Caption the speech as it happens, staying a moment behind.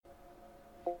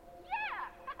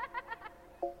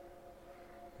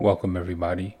Welcome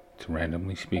everybody to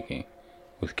Randomly Speaking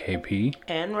with KP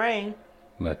and Rain.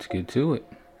 Let's get to it.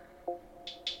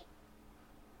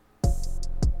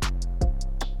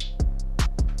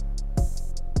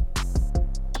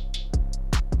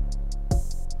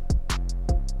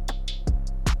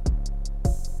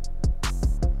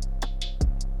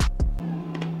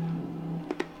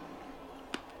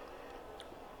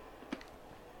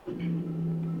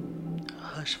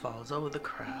 Hush falls over the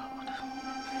crowd.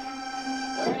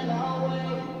 Ran the whole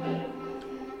way,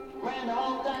 ran the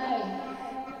whole thing.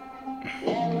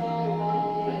 Never gonna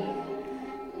lie,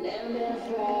 never been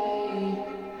afraid.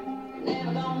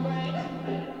 Never gonna break,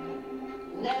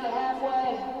 never halfway.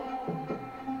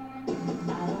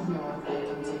 I don't know if I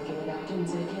can take it, I can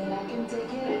take it, I can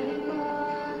take it anymore.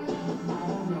 I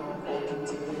don't know if I can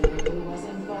take it if it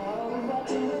wasn't for what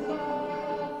you were for.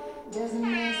 Doesn't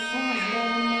make sense, but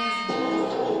it makes sense.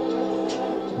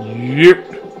 Yep.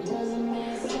 Doesn't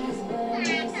make sense, but it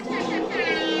makes sense.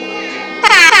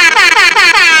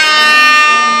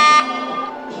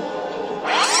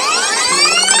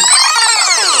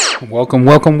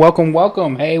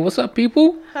 Welcome. Hey, what's up,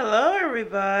 people? Hello,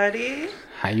 everybody.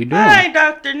 How you doing? Hi,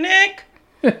 Dr. Nick.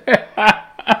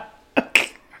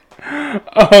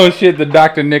 Oh shit, the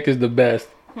Dr. Nick is the best.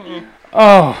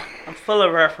 Oh, I'm full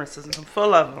of references. I'm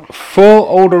full of them. full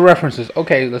older references.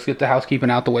 Okay, let's get the housekeeping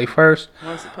out the way first.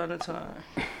 Once upon a time.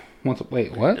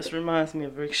 Wait, what? This reminds me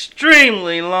of an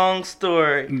extremely long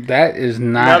story. That is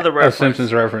not Another a reference.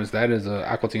 Simpsons reference. That is a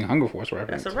Aqua Teen Hunger Force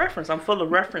reference. That's a reference. I'm full of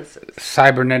references.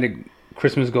 Cybernetic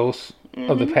Christmas ghosts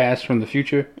of the past from the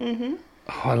future. Mm-hmm.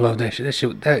 Oh, I love that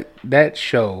shit. That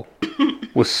show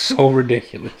was so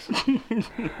ridiculous.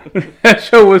 That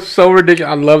show was so ridiculous.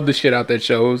 I love the shit out that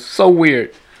show. It was so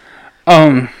weird.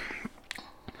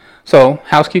 So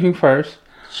housekeeping first.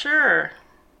 Sure.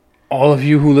 All of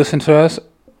you who listen to us,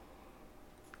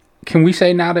 can we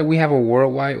say now that we have a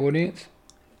worldwide audience?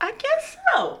 I guess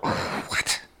so.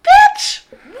 What? Bitch!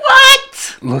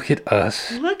 What? Look at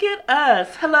us. Look at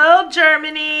us. Hello,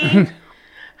 Germany.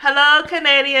 Hello,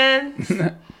 Canadians.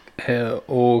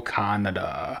 Oh,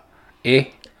 Canada. Eh?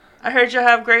 I heard you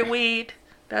have great weed.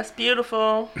 That's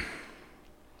beautiful.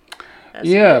 That's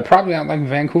Yeah, probably out like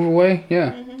Vancouver way.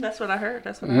 Yeah. That's what I heard.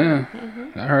 That's what I heard.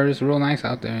 Yeah. I heard it's real nice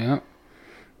out there. Yeah.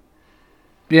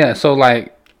 Yeah. So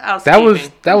like that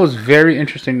Housekeeping. was very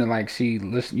interesting to like see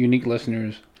unique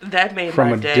listeners That made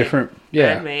from my a day. different.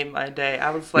 Yeah. That made my day.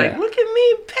 I was like, Yeah. look at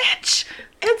me, bitch.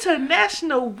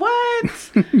 International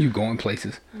what? You going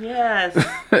places. Yes.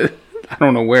 I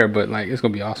don't know where, but like it's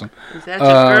gonna be awesome. Is that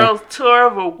your girl's tour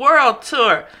of a world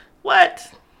tour?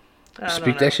 What? I don't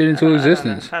Speak know. that shit into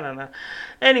existence. I don't know.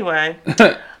 Anyway,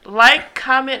 like,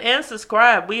 comment, and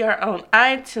subscribe. We are on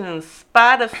iTunes,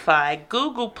 Spotify,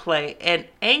 Google Play, and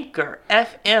Anchor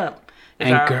FM. Is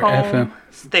Anchor our home FM.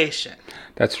 station.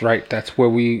 That's right. That's where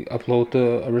we upload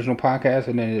the original podcast,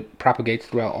 and then it propagates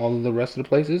throughout all of the rest of the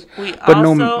places. We But no-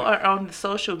 also are on the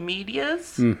social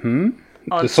medias. Mm-hmm.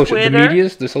 On The social Twitter.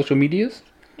 medias.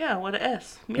 Yeah, with an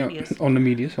S. Yeah, Medias. on the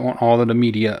medias, on all of the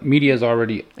media. Media is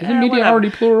already. Isn't media Whatever. already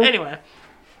plural? Anyway,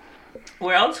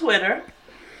 we're on Twitter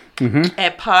Mm-hmm.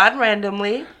 at Pod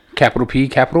Randomly. Capital P,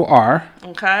 capital R.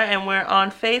 Okay, and we're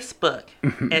on Facebook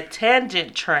Mm-hmm. at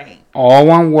Tangent Train. All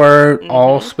one word,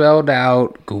 all Mm-hmm. spelled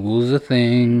out. Google's a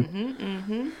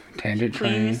thing. Tangent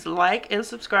train. Please like and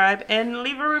subscribe and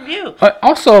leave a review.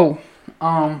 Also,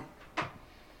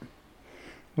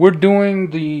 we're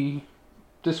doing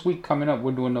this week coming up.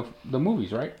 We're doing the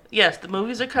movies, right? Yes, the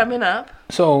movies are coming up.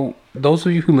 So those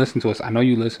of you who listen to us, I know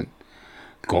you listen.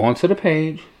 Go onto the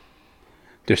page.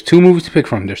 There's 2 movies to pick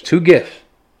from. There's 2 gifts,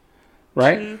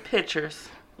 right? 2 pictures.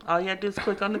 All you have to do is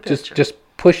click on the picture. Just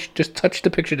touch the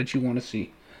picture that you want to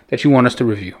see, that you want us to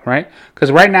review, right?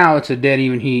 Because right now it's a dead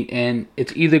even heat, and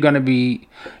it's either going to be,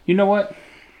 you know what?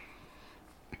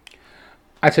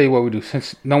 I tell you what we do.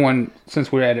 Since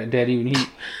we're at a dead even heat,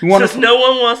 Since no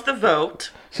one wants to vote.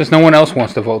 Since no one else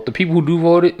wants to vote, the people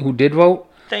who did vote,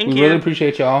 Thank we you. really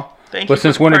appreciate y'all. Thank But you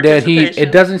since for we're in a dead heat, participation.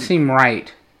 it doesn't seem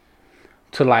right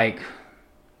to like.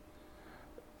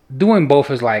 Doing both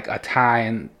is like a tie,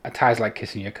 and a tie is like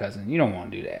kissing your cousin. You don't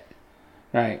want to do that,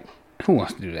 right? Who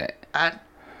wants to do that?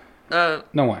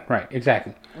 No one, right?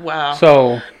 Exactly. Wow.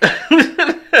 So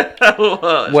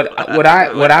what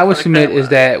I would submit is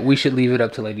that we should leave it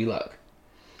up to Lady Luck.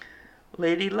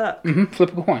 Lady Luck.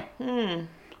 Flip a coin.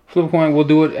 Flip a coin. We'll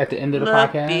do it at the end of the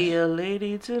Luck podcast. be a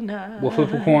lady tonight. We'll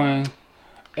flip a coin,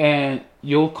 and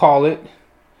you'll call it.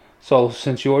 So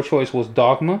since your choice was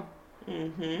Dogma,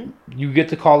 you get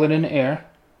to call it in the air.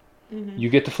 You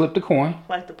get to flip the coin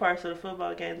Like the parts of the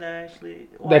football game that I actually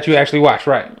watched. that you actually watch,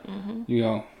 right? You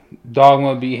know,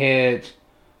 Dogma be heads.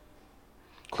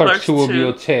 Clerks 2 will be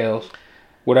 2. tails.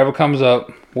 Whatever comes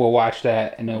up, we'll watch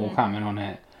that and then we'll comment on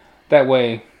that. That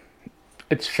way,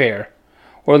 it's fair,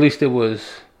 or at least it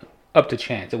was up to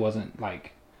chance. It wasn't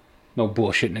like no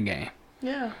bullshit in the game.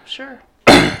 Yeah, sure.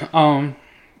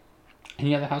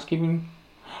 Any other housekeeping?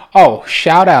 Oh,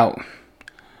 shout out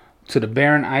to the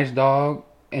Baron Ice Dog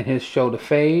and his show, The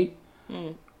Fade.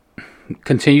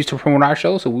 Continues to promote our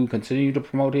show, so we continue to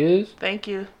promote his. Thank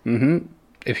you.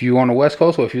 If you're on the West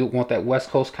Coast, or if you want that West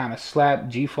Coast kind of slap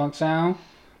G-Funk sound,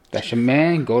 that's your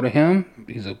man. Go to him.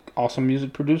 He's an awesome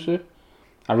music producer.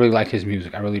 I really like his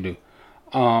music. I really do.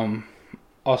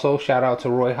 Also, shout out to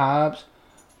Roy Hobbs.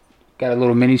 Got a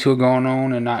little mini tour going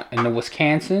on in the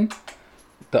Wisconsin.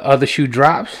 The Other Shoe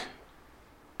drops.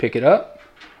 Pick it up.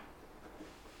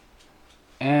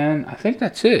 And I think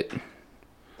that's it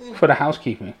for the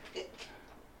housekeeping.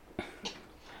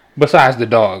 Besides the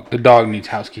dog. The dog needs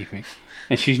housekeeping.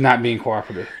 And she's not being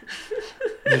cooperative.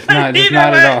 Just not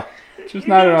at all. Just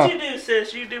not at all. You do what you do,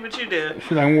 sis. You do what you do.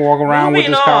 She's like, we'll walk around with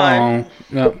Moving this collar on. on.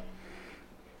 Yep.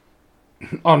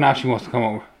 Oh, now she wants to come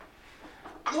over.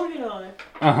 Moving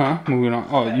on. Moving on.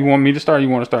 Oh, you want me to start? Or you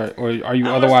want to start? Or are you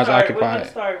otherwise We're occupied? going to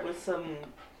start with some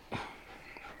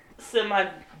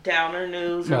semi-downer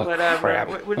news or Oh, wherever.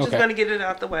 crap. We're just Okay. going to get it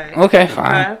out the way. Okay,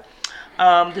 fine.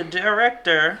 Okay? The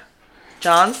director,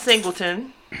 John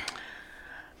Singleton.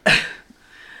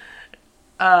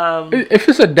 If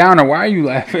it's a downer, why are you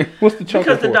laughing? What's the choker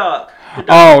Because for? the dog.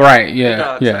 Oh, right. The Yeah.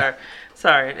 dog, Yeah.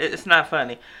 Sorry, it's not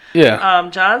funny. Yeah.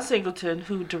 John Singleton,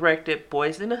 who directed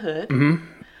Boys in the Hood,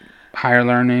 Higher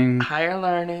learning. Higher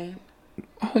Learning.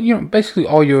 Oh, basically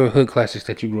all your hood classics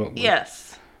that you grew up with.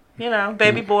 Yes.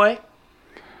 Baby Boy.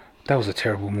 That was a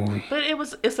terrible movie. But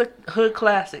it's a hood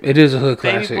classic. It is a hood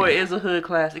Baby classic. Boy is a hood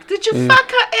classic. Did you fuck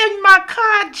her in my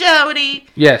car, Jody?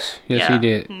 Yes, he Yeah.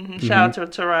 did. Shout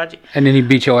out to Taraji. And then he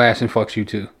beat your ass and fucks you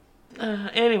too.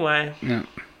 Anyway, Yeah.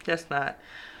 that's not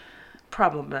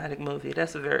problematic movie.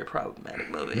 That's a very problematic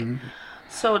movie.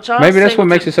 So John Maybe that's what Singleton-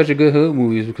 makes it such a good hood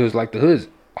movie, is because like the hood's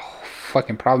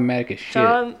fucking problematic as shit.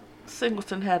 John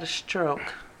Singleton had a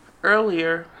stroke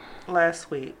earlier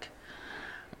last week,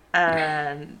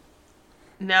 and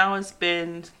now it's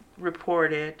been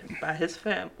reported by his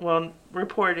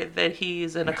reported that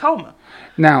he's in a coma.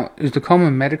 Now, is the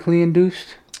coma medically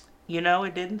induced?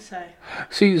 It didn't say.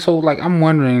 See, so like I'm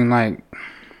wondering, like,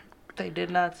 They did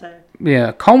not say.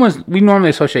 yeah, comas. We normally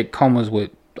associate comas with.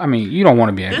 I mean, you don't want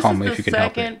to be in a This coma is if you the can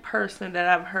help it. second person that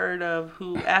I've heard of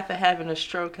who, after having a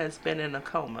stroke, has been in a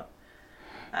coma.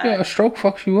 Yeah, a stroke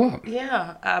fucks you up.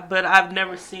 Yeah, but I've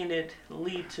never seen it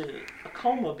lead to a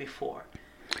coma before.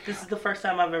 This is the first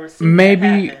time I've ever seen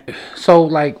Maybe that happen. so.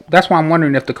 Like that's why I'm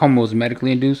wondering if the coma was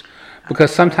medically induced,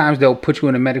 because sometimes they'll put you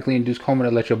in a medically induced coma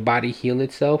to let your body heal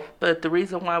itself. But the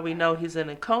reason why we know he's in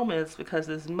a coma is because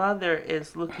his mother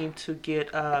is looking to get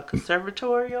a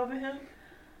conservatory over him,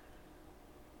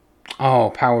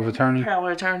 Oh, power of attorney.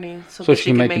 power of attorney, So that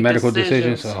she can make the medical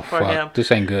decisions decisions. Oh for fuck, him.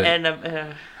 this ain't good.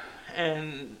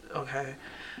 And okay,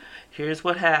 here's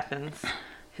what happens: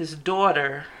 his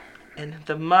daughter and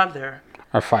the mother,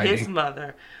 Are his fighting.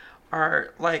 mother,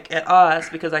 are like at odds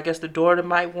because I guess the daughter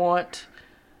might want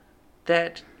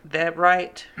that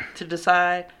right to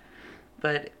decide,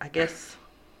 but I guess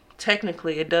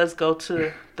technically it does go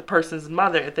to the person's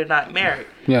mother if they're not married.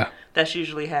 Yeah. That's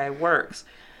usually how it works.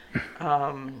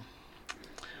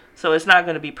 So it's not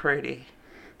going to be pretty.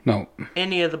 No,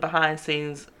 Any of the behind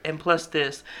scenes, and plus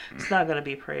this, it's not going to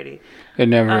be pretty. it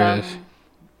never is.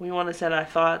 We want to send our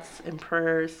thoughts and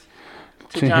prayers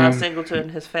to To John him. Singleton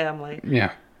and his family.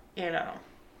 Yeah.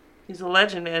 He's a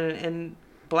legend in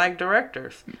black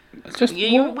directors. It's just.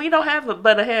 We don't have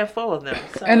but a handful of them.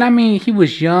 So. And I mean, he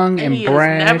was young and he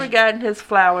brash. has never gotten his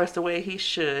flowers the way he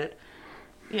should.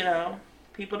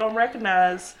 People don't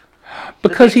recognize.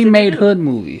 because he things that made you do. hood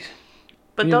movies.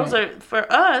 But You those know. are,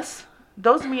 for us,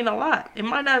 those mean a lot. It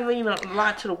might not mean a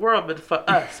lot to the world, but for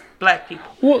us, black people,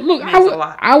 Well, look, it means a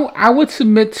lot. I would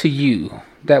submit to you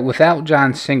that without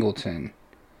John Singleton,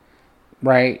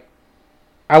 right?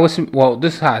 Well,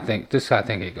 this is how I think. This is how I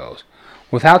think it goes.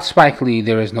 Without Spike Lee,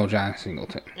 there is no John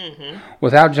Singleton. Mm-hmm.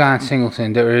 Without John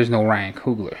Singleton, there is no Ryan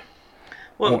Coogler.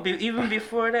 Well, even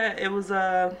before that, it was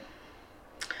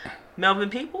Melvin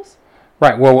Peoples.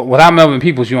 Right. Well, without Melvin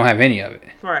Peoples, you don't have any of it.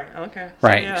 Right. Okay.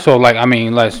 Right. yeah. So, like, I mean,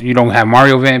 unless you don't have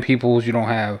Mario Van Peebles, you don't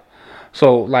have.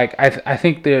 So, like, I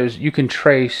think you can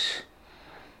trace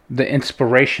the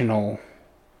inspirational.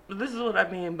 This is what I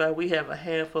mean by we have a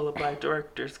handful of black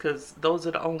directors because those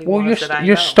are the only Well, ones that I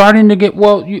you're know. starting to get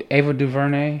Ava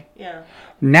DuVernay. Yeah.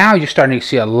 Now you're starting to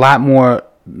see a lot more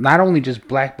not only just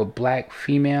black but black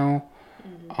female.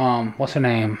 What's her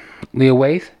name? Leah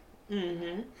Waithe.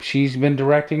 She's been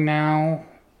directing now.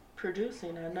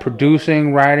 Producing, I know.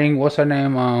 Producing, writing. What's her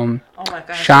name? Oh my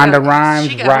gosh. Shonda Rhimes,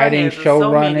 she got her writing, hands in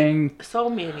show running. So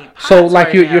many. So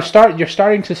like right you're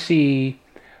starting to see,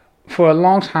 for a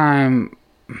long time,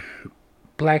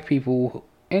 black people,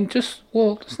 and just,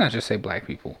 well, let's not just say black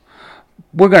people.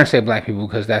 We're gonna say black people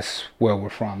because that's where we're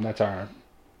from. That's our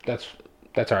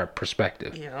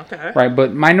perspective. Yeah. Okay. Right,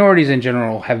 but minorities in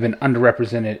general have been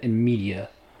underrepresented in media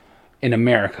in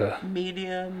America.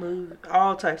 Media, movie,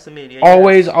 all types of media.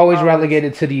 Always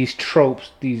relegated to these tropes,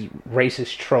 these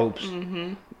racist tropes.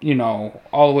 You know,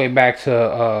 all the way back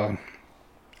to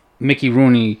Mickey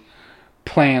Rooney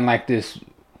playing like this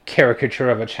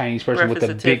caricature of a Chinese person with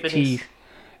the big teeth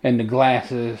and the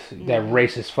glasses. That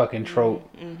racist fucking trope.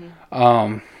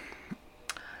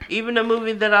 Even the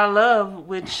movie that I love,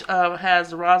 which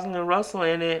has Rosalind Russell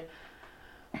in it.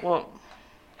 Well,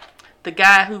 the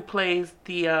guy who plays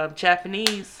the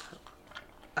Japanese,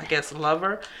 I guess,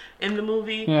 lover in the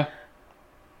movie. Yeah.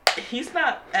 He's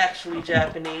not actually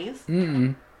Japanese.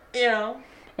 You know.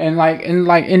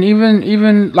 And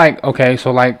even like, okay,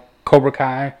 so like Cobra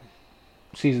Kai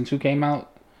season 2 came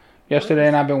out yesterday,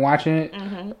 and I've been watching it.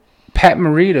 Pat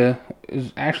Morita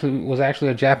was actually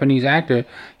a Japanese actor.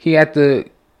 He had to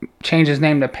change his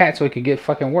name to Pat so he could get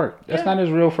fucking work. That's not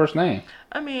his real first name.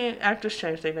 I mean, actors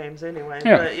change their names anyway.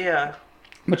 Yeah. But yeah.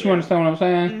 But you understand what I'm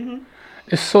saying?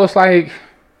 It's like,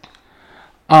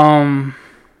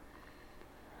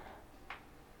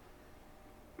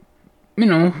 you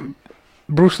know,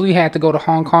 Bruce Lee had to go to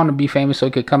Hong Kong to be famous so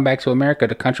he could come back to America,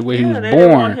 the country where he was they born.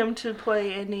 didn't want him to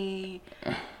play any.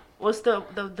 What's the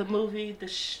movie the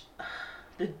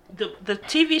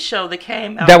TV show that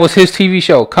came out? That was his TV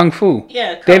show, Kung Fu.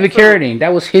 Yeah, David Carradine.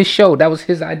 That was his show. That was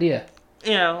his idea.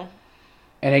 You know.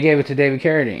 And they gave it to David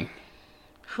Carradine.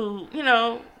 Who, you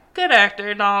know, good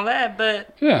actor and all that,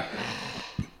 but yeah,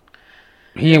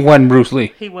 he wasn't Bruce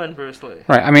Lee. He wasn't Bruce Lee.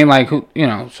 Right. I mean, like, who, you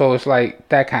know, so it's like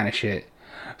that kind of shit.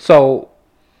 So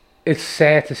it's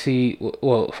sad to see.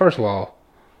 Well, first of all,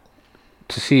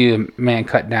 to see a man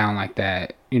cut down like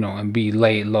that, you know, and be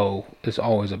laid low is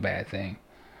always a bad thing.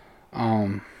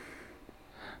 The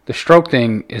stroke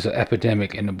thing is an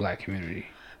epidemic in the black community.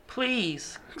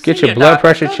 Please get your blood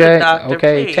pressure checked.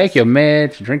 Okay, please. Take your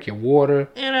meds, drink your water.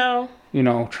 You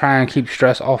know, try and keep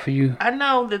stress off of you. I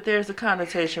know that there's a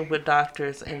connotation with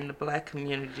doctors in the black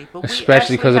community, but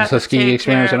especially because of the Tuskegee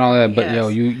experience and all that. But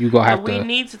yes. You gonna have to. We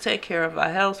need to take care of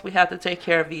our health. We have to take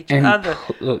care of each other.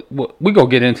 Look, we go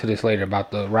get into this later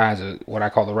about the rise of what I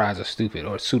call the rise of stupid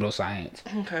or pseudoscience.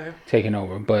 Okay. Taking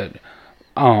over, but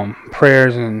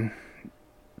prayers and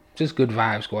just good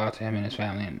vibes go out to him and his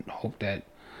family, and hope that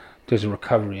there's a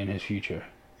recovery in his future.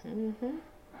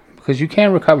 Because you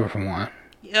can recover from one.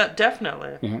 Yeah,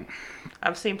 definitely. Yeah.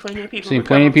 I've seen plenty of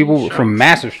people. From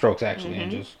massive strokes actually,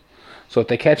 and just so if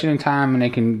they catch it in time and they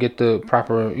can get the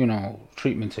proper, you know,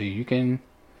 treatment to you,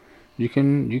 you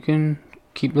can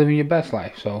keep living your best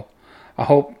life. So I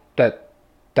hope that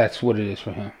that's what it is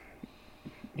for him.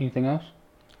 Anything else?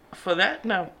 For that,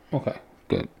 no. Okay,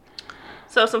 good.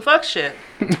 So some fuck shit.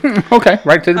 Okay,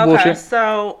 right to the bullshit.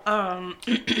 So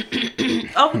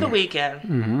over the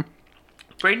weekend,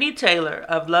 Brittany Taylor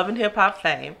of Love and Hip Hop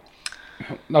fame.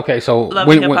 Okay, so Love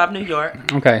and Hip Hop New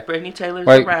York. Okay. Brittany Taylor's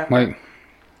a rapper.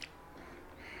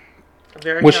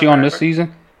 Was she on this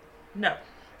season? No.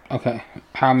 Okay.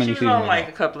 How many seasons? She was on like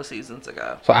a couple of seasons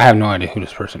ago. So I have no idea who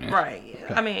this person is. Right. Yeah.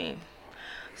 Okay. I mean,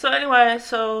 so anyway,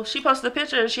 so she posted a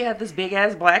picture and she had this big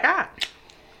ass black eye.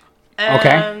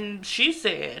 And she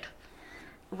said,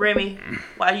 Remy,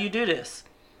 why you do this?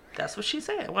 That's what she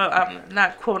said. Well, I'm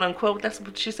not quote unquote. That's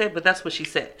what she said, but that's what she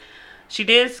said. She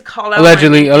did call out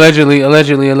allegedly.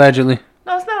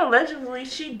 No, it's not allegedly.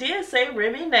 She did say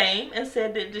Remy's name and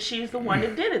said that she's the one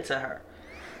that did it to her.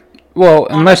 Well,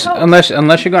 unless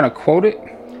you're gonna quote it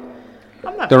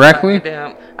directly.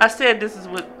 I said this is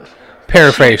what.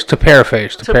 Paraphrase. To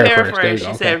paraphrase,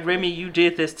 she said, "Remy, you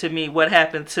did this to me. What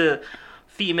happened to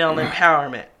female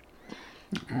empowerment?"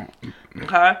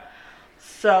 Okay.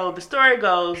 So the story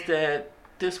goes that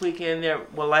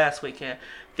last weekend,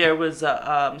 there was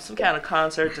some kind of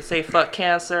concert to say fuck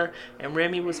cancer, and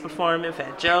Remy was performing.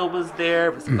 Fat Joe was there.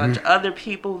 There was a bunch of other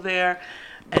people there,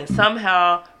 and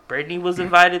somehow Brittany was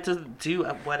invited to do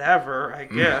whatever, I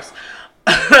guess.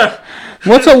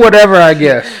 What's a whatever, I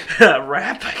guess?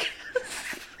 Rap, I guess.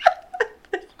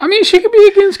 I mean, she could be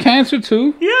against cancer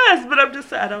too. Yes, but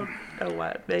I don't know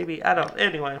why. Maybe I don't.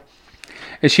 Anyway.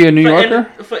 Is she a New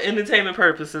Yorker? For entertainment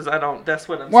purposes, I don't. That's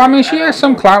what I'm saying. Well, I mean, she has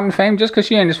some clout and fame. Just because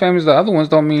she ain't as famous as the other ones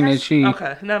don't mean that she...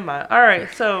 Okay, never mind. All right,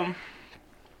 so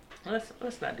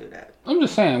let's not do that. I'm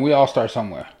just saying, we all start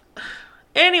somewhere.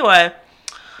 Anyway,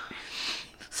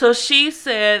 so she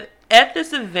said at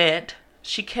this event,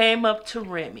 she came up to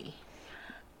Remy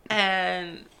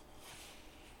and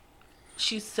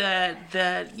she said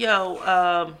that,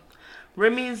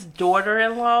 Remy's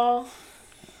daughter-in-law,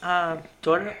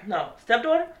 stepdaughter.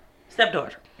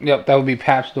 Yep, that would be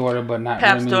Pap's daughter, but not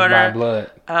Pap's Remy's daughter, by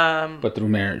blood, but through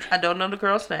marriage. I don't know the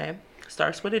girl's name.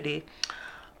 Starts with a D.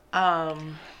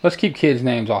 Let's keep kids'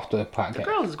 names off the podcast. The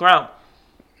girl is grown.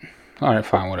 All right,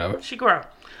 fine, whatever. She grown.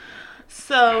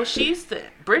 So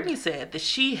Brittany said that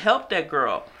she helped that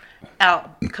girl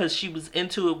out because she was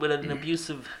into it with an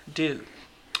abusive dude.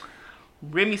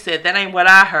 Remy said, that ain't what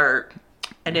I heard,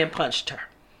 and then punched her.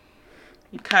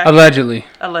 Okay? Allegedly.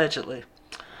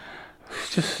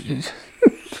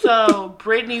 So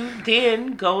Brittany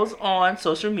then goes on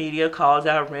social media, calls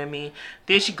out Remy.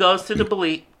 Then she goes to the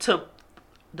police.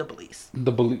 The police?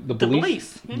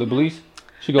 Mm-hmm. The police?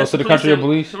 She goes to the country of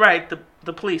Belize? Right,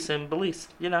 the police in Belize,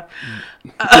 you know.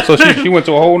 So she went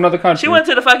to a whole nother country? She went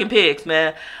to the fucking pigs,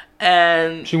 man.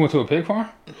 And she went to a pig farm?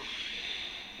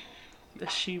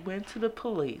 She went to the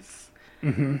police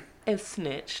Mm-hmm. and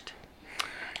snitched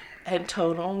and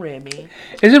told on Remy.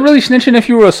 Is it really snitching if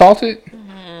you were assaulted?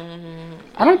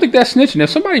 I don't think that's snitching.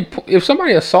 If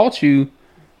somebody assaults you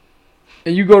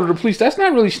and you go to the police, that's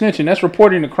not really snitching. That's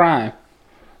reporting the crime.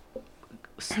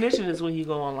 Snitching is when you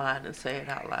go online and say it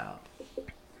out loud.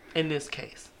 In this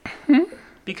case.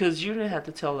 Because you didn't have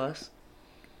to tell us.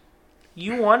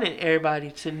 You wanted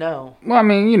everybody to know. Well, I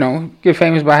mean, get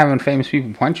famous by having famous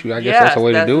people punch you. I guess that's the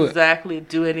way to do it. Exactly.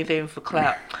 Do anything for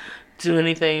clout.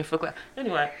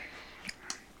 Anyway.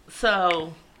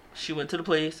 So, she went to the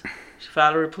police. She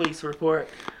filed a police report.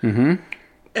 Mm-hmm.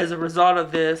 As a result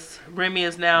of this, Remy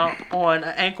is now on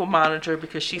an ankle monitor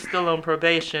because she's still on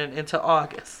probation until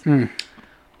August.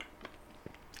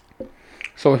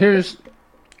 So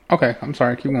okay, I'm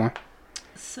sorry, keep going.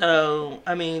 So,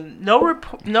 I mean,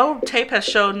 no tape has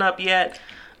shown up yet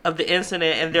of the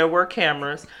incident, and there were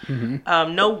cameras.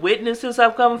 Mm-hmm. No witnesses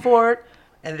have come forward,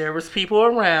 and there was people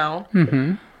around.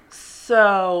 Mm-hmm.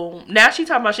 So, now she's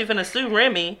talking about she's finna sue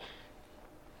Remy.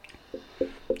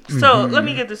 So, let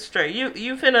me get this straight. You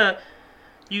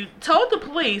told the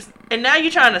police, and now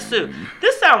you're trying to sue.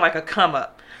 This sounds like a come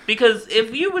up. Because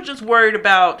if you were just worried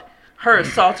about her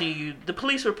assaulting you, the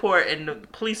police report and the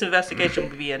police investigation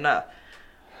would be enough.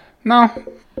 No,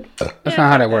 that's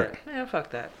not how that works. Yeah, fuck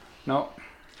that. No.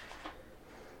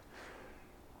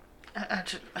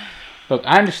 Just... Look,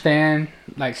 I understand.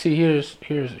 Like, see, here's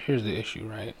the issue,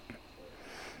 right?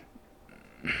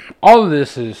 All of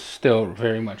this is still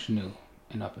very much new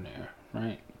and up in the air,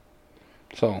 right?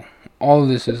 So all of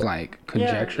this is like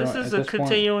conjecture. Yeah, this is a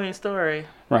continuing story.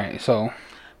 Right. So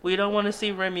we don't want to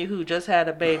see Remy, who just had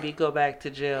a baby, go back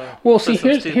to jail. Well, see,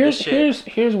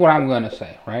 here's what I'm gonna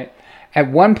say, right? At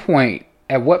what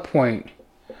point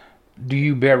do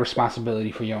you bear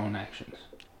responsibility for your own actions?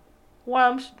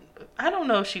 Well, I don't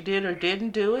know if she did or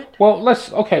didn't do it. Well, let's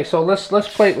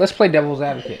play devil's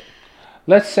advocate.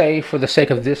 Let's say, for the sake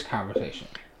of this conversation,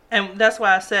 and that's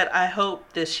why I said I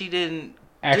hope that she didn't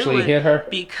actually hit her,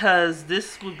 because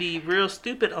this would be real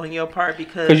stupid on your part,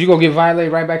 because you gonna get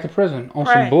violated right back to prison on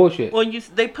some bullshit. Well,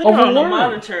 they put her on the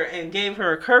monitor and gave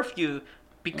her a curfew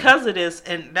because of this,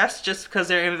 and that's just because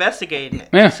they're investigating it.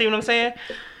 Yeah. See what I'm saying?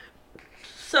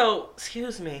 So,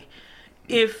 excuse me,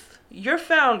 if you're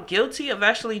found guilty of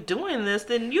actually doing this,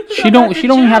 then you can. She don't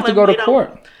even have to go to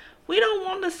court. We don't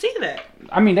want to see that.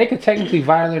 I mean, they could technically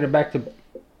violate her back to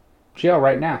jail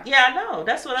right now. Yeah, I know.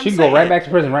 That's what I'm saying. She can go right back to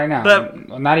prison right now.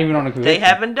 But not even on a conviction. They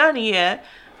haven't done it yet.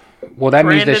 Well, that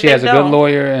means that she has a good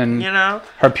lawyer and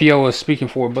her PO is speaking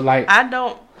for her. But like, I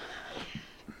don't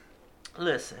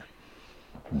listen.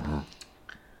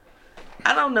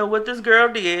 I don't know what this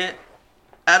girl did.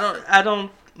 I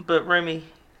don't. But Remy,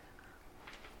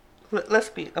 let's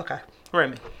be okay.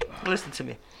 Remy, listen to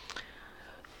me.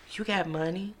 You got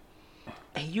money,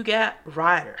 and you got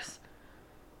riders.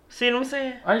 See what I'm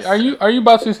saying? Are you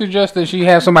about to suggest that she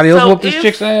has somebody else whoop this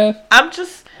chick's ass? I'm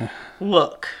just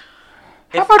look.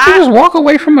 How about you just walk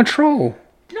away from a troll?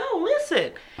 No,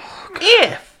 listen.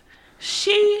 If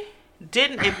she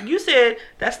didn't, if you said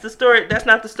that's the story, that's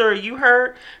not the story you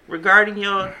heard regarding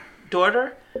your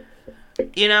daughter,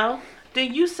 then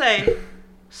you say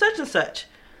such and such.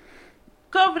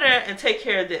 Go over there and take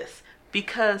care of this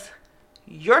because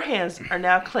your hands are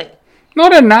now clean. No,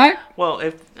 they're not. Well,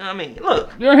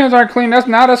 look. Your hands aren't clean.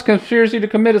 That's conspiracy to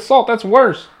commit assault. That's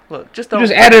worse. Look, just You don't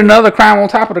just added another crime on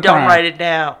top of the crime. write it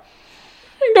down.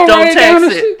 Don't Don't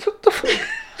text it.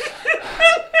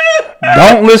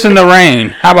 Don't listen to Rain.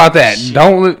 How about that?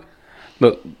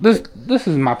 Look. This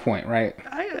is my point, right?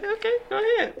 Okay, go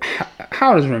ahead.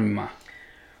 How does Remy Ma?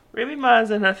 Remy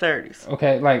Ma's in her 30s.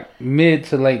 Okay, like mid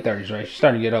to late 30s, right? She's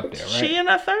starting to get up there, right? She in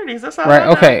her 30s. That's all Right. I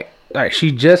know. Okay. All right.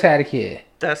 She just had a kid.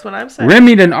 That's what I'm saying.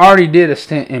 Remy done already did a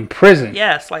stint in prison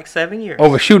Yes, like 7 years.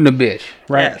 over shooting a bitch,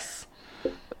 right? Yes.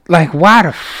 Like, why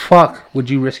the fuck would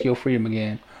you risk your freedom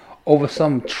again over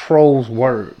some troll's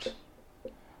words?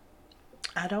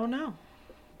 I don't know.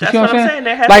 You That's see what I'm saying.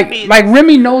 There has like, to be. like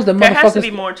Remy knows the there has to motherfuckers.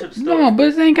 be more to the story. No, but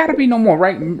it ain't gotta be no more,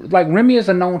 right? Like Remy is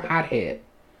a known hothead.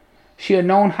 She a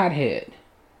known hothead,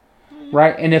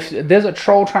 right? And if there's a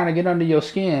troll trying to get under your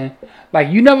skin, like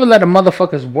you never let a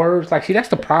motherfucker's words. Like, see, that's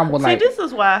the problem with See, like. this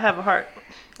is why I have a heart.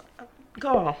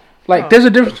 Go on. Like, there's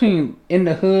a difference between in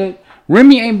the hood.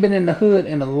 Remy ain't been in the hood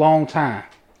in a long time,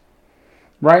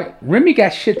 right? Remy got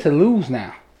shit to lose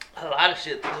now. A lot of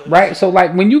shit. Right? So,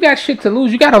 like, when you got shit to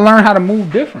lose, you got to learn how to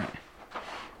move different.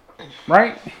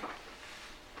 Right?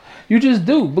 You just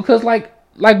do. Because, like,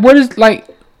 what is, like,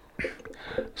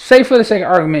 say for the sake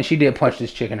of argument, she did punch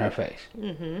this chick in her face.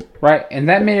 Mm-hmm. Right? And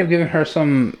that may have given her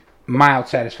some mild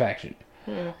satisfaction.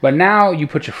 Mm. But now you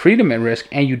put your freedom at risk,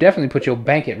 and you definitely put your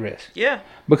bank at risk. Yeah.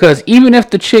 Because even if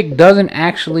the chick doesn't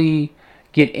actually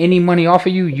get any money off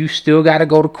of you, you still got to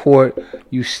go to court.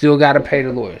 You still got to pay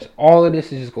the lawyers. All of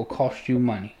this is just going to cost you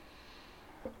money.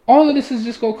 All of this is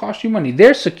just going to cost you money.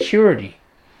 There's security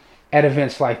at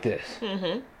events like this.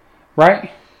 Mm-hmm.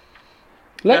 Right?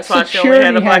 Let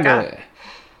security handle it.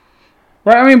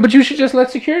 Right? I mean, but you should just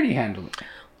let security handle it.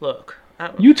 Look.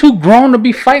 You too grown to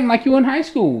be fighting like you in high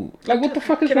school. Like, what the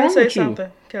fuck is wrong with you?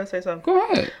 Can I say something? Go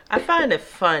ahead. I find it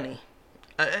funny.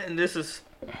 And this is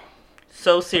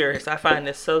so serious. I find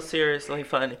this so seriously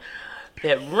funny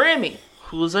that Remy,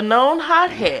 who's a known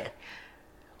hothead,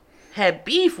 had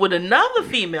beef with another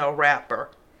female rapper.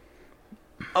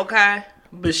 Okay?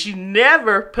 But she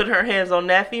never put her hands on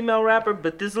that female rapper.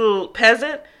 But this little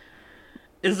peasant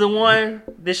is the one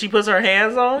that she puts her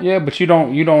hands on. Yeah, but you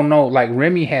don't know. Like,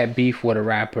 Remy had beef with a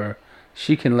rapper.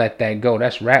 She can let that go.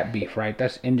 That's rap beef, right?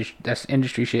 That's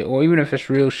industry shit. Or even if it's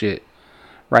real shit.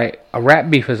 Right? A rap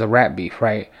beef is a rap beef,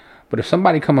 right? But if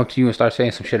somebody come up to you and start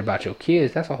saying some shit about your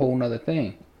kids, that's a whole nother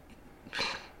thing.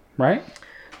 Right?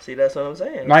 See, that's what I'm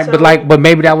saying. Right, so, but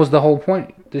maybe that was the whole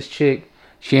point. This chick,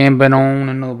 she ain't been on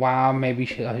in a while. Maybe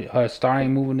her star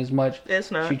ain't moving as much.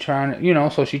 It's not. She trying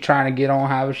to, so she trying to get on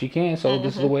however she can. So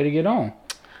this is the way to get on.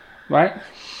 Right?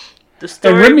 The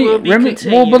story will be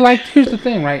continued. Well, but like, here's the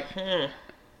thing, right?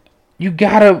 You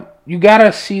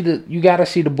gotta see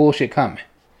the bullshit coming.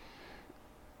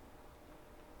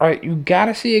 Right, you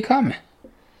gotta see it coming.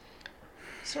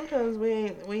 Sometimes we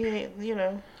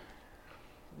ain't,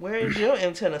 where is your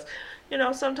antennas?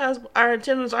 Sometimes our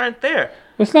antennas aren't there.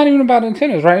 It's not even about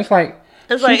antennas, right? It's like,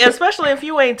 especially if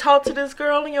you ain't talked to this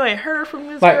girl and you ain't heard from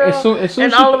this like, girl,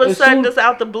 and all of a sudden it's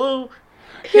out the blue.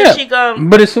 Here she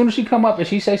come. But as soon as she come up and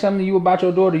she say something to you about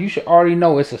your daughter, you should already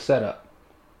know it's a setup.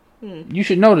 You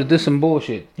should know that this some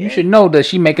bullshit. You should know that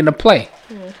she making a play.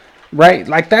 Right?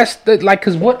 Like, that's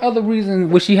because what other reason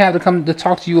would she have to come to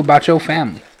talk to you about your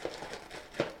family?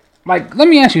 Like, let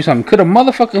me ask you something. Could a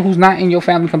motherfucker who's not in your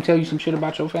family come tell you some shit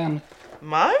about your family?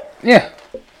 Mine? Yeah.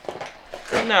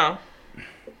 No.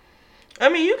 I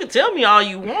mean, you can tell me all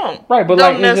you want. Right, but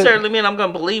don't necessarily mean I'm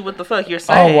gonna believe what the fuck you're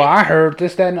saying. Oh, well, I heard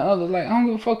this, that, and the other. Like, I don't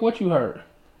give a fuck what you heard.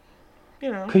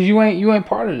 Because you ain't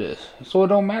part of this. So it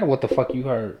don't matter what the fuck you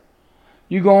heard.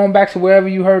 You go on back to wherever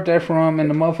you heard that from and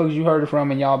the motherfuckers you heard it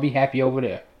from, and y'all be happy over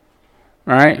there.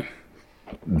 Alright?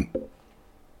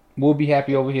 We'll be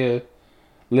happy over here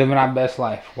living our best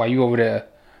life while you over there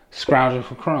scrounging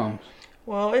for crumbs.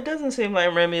 Well, it doesn't seem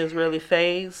like Remy is really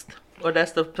phased, or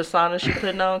that's the persona she's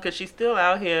putting on, because she's still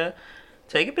out here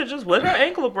taking pictures with her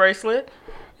ankle bracelet.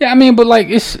 Yeah, I mean, but like,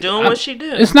 it's doing what she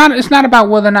do. It's not about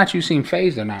whether or not you seem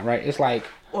phased or not, right? It's like,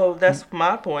 well, that's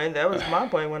my point. That was my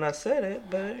point when I said it,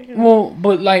 but well,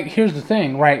 but like, here's the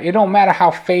thing, right? It don't matter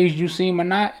how phased you seem or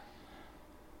not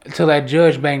until that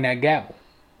judge bang that gavel.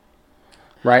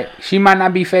 Right? She might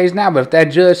not be phased now, but if that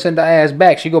judge send her ass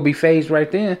back, she gonna be phased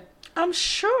right then. I'm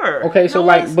sure. Okay, so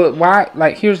but why?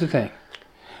 Like, here's the thing.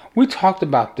 We talked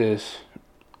about this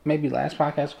maybe last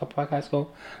podcast, a couple podcasts ago,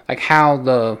 like how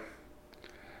the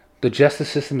justice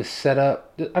system is set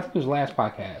up. I think it was last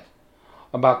podcast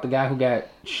about the guy who got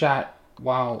shot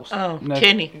while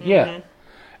Kenny. Yeah,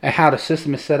 and how the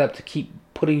system is set up to keep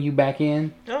putting you back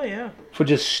in. Oh yeah. For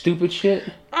just stupid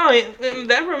shit. Oh,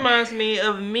 that reminds me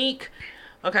of Meek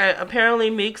Okay, apparently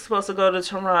Meek's supposed to go to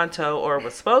Toronto, or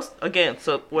was supposed to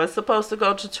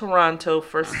go to Toronto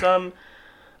for some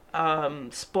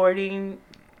sporting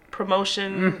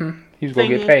promotion. He was gonna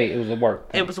get thingy. paid. It was a work.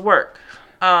 It was work.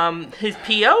 His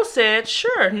PO said,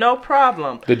 sure, no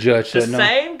problem. The judge The said no.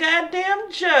 same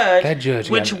goddamn judge, That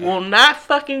judge which got- will not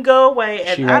fucking go away,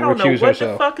 She and I won't don't know recuse what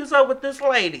herself. the fuck is up with this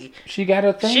lady. She got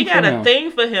a thing. She got for a him.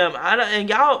 thing for him. And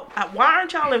y'all, why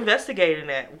aren't y'all investigating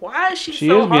that? Why is she She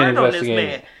so is being hard on this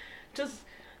investigated. man?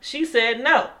 She said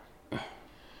no.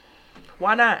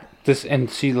 Why not? This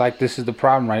is the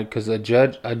problem, right? Because a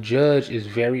judge is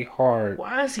very hard.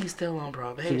 Why is he still on to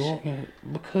probation? walk in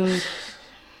because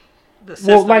The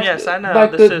system, well, like yes, I know.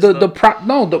 like the system.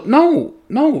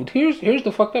 no. Here's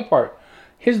the fucked up part.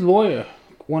 His lawyer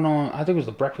went on. I think it was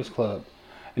the Breakfast Club,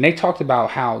 and they talked about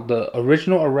how the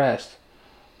original arrest,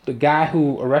 the guy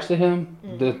who arrested him,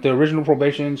 the original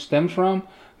probation stems from.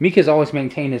 Meek has always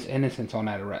maintained his innocence on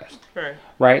that arrest, Right.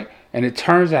 right? And it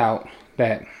turns out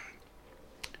that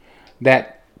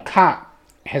that cop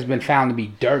has been found to be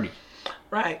dirty.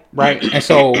 Right. Right, and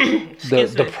so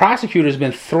Excuse the me. prosecutor's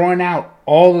been throwing out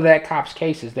all of that cop's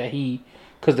cases that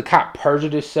because the cop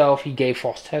perjured himself, he gave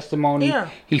false testimony, Yeah.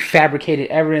 he fabricated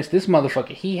evidence. This motherfucker,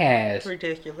 he has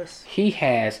Ridiculous.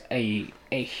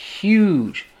 a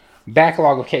huge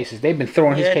backlog of cases. They've been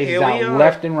throwing his Yeah, cases here we out are.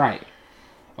 left and right.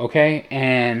 Okay,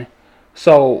 and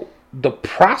so the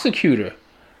prosecutor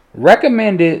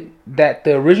recommended that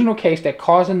the original case that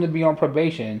caused him to be on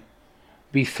probation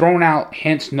be thrown out,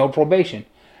 hence no probation.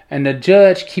 And the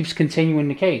judge keeps continuing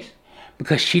the case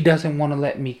because she doesn't want to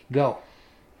let me go.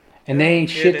 And they ain't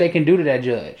Get shit it. they can do to that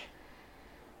judge.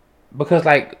 Because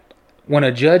like when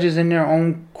a judge is in their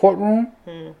own courtroom,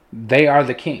 they are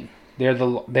the king. They're the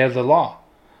law.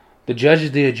 The judge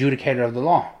is the adjudicator of the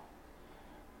law.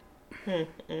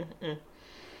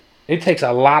 It takes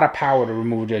a lot of power to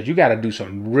remove a judge. You got to do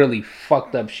some really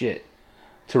fucked up shit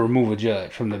to remove a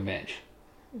judge from the bench.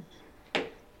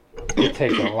 It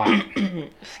takes a lot.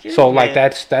 So like me.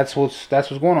 that's what's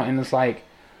going on, and it's like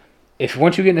if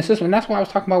once you get in the system, and that's why I was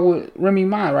talking about with Remy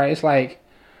Ma, right? It's like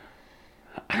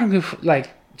I don't give like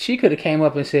she could have came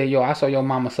up and said, "Yo, I saw your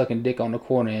mama sucking dick on the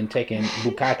corner and taking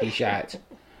bukkake shots,"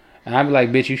 and I'd be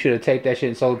like, "Bitch, you should have taken that shit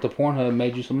and sold it to Pornhub and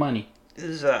made you some money."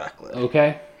 Exactly.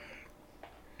 Okay.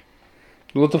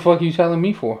 What the fuck are you telling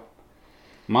me for?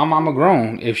 My mama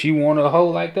grown. If she wanted a hoe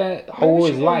like that, hoe Maybe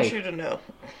is she wants life. you to know.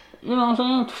 You know what I'm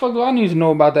saying? What the fuck do I need to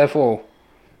know about that for?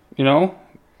 You know?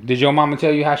 Did your mama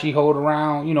tell you how she hold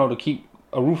around, to keep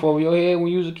a roof over your head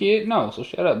when you was a kid? No, so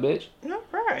shut up, bitch. No,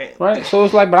 right. Right? So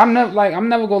it's like, but I'm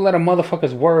never gonna let a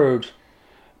motherfucker's words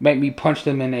make me punch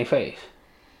them in their face.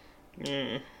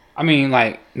 I mean,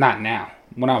 like, not now.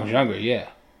 When I was younger, yeah.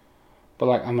 But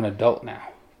like, I'm an adult now.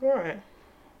 Right.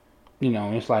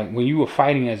 It's like when you were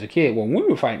fighting as a kid. Well, when we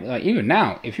were fighting, like even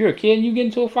now, if you're a kid and you get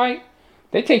into a fight,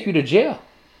 they take you to jail.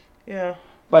 Yeah.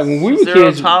 Like when we were Zero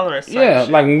kids, tolerance type yeah.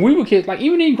 shit. Like when we were kids, like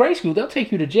even in grade school, they'll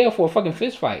take you to jail for a fucking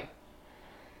fist fight.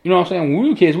 You know what I'm saying? When we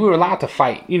were kids, we were allowed to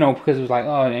fight. Because it was like,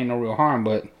 oh, it ain't no real harm.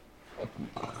 But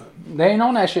they ain't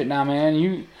on that shit now,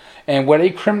 man. And where they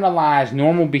criminalize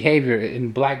normal behavior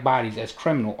in black bodies as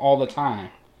criminal all the time,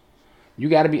 you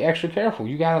got to be extra careful.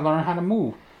 You got to learn how to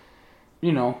move.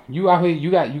 You out here,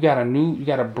 you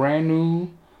got a brand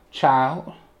new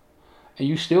child, and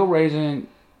you still raising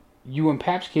you and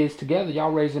Pap's kids together.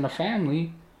 Y'all raising a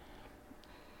family.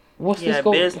 What's this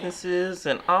go? Businesses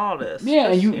and all this.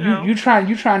 Yeah, and Just,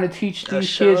 you trying to teach a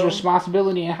these kids show.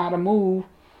 responsibility and how to move,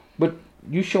 but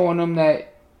you showing them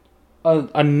that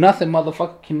a nothing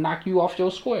motherfucker can knock you off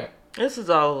your square. This is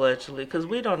all allegedly because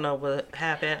we don't know what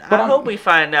happened. But I I'm- hope we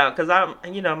find out because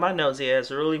my nosy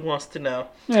ass really wants to know.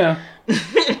 Yeah,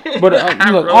 but I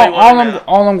look, really wanna know.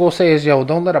 all I'm gonna say is, yo,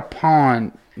 don't let a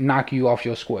pawn knock you off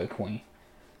your square, queen.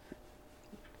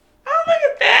 Oh,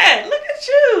 look at that! Look at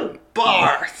you!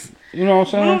 Bars! You know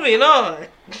what I'm saying? Moving on.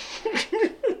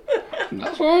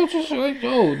 That's why I was just like,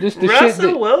 yo, this the shit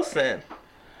Russell that, Wilson.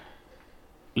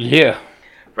 yeah.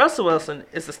 Russell Wilson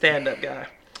is a stand-up guy.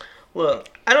 Look,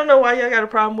 I don't know why y'all got a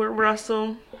problem with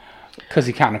Russell. Cause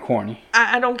he kind of corny.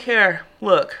 I don't care.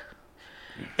 Look,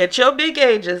 at your big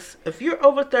ages, if you're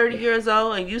over 30 years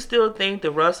old and you still think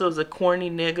that Russell's a corny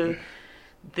nigga,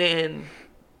 then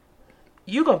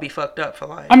you gonna be fucked up for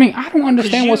life. I mean, I don't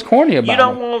understand what's corny about You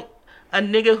don't him. want a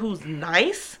nigga who's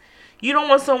nice. You don't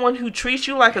want someone who treats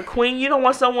you like a queen. You don't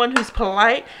want someone who's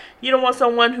polite. You don't want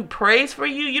someone who prays for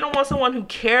you. You don't want someone who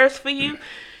cares for you.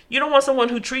 You don't want someone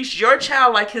who treats your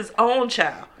child like his own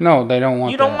child. No, they don't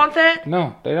want You that. don't want that?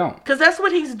 No, they don't. Because that's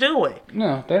what he's doing.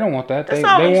 No, they don't want that. That's they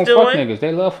all they he's want fuck doing. niggas.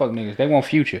 They love fuck niggas. They want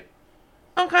Future.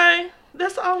 Okay?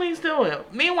 That's all he's doing.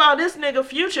 Meanwhile, this nigga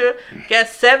Future got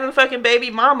 7 fucking baby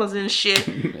mamas and shit.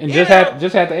 And just had the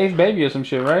 8th baby or some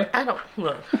shit, right? I don't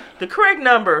look. The correct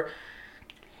number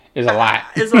Is a lot.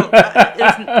 is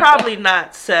probably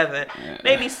not 7,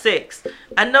 maybe 6.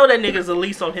 I know that nigga's at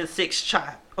least on his 6th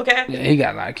child. Okay. Yeah, he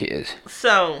got a lot of kids.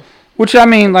 So, Which I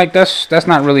mean, like that's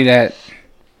not really that.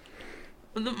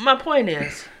 my point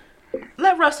is,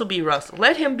 let Russell be Russell.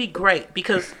 Let him be great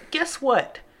because guess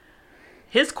what?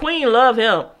 His queen love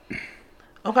him.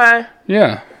 Okay.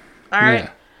 Yeah. All right.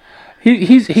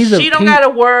 Yeah. She don't gotta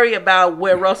worry about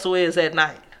where Russell is at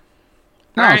night.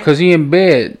 No, Right? because he in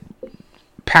bed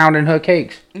pounding her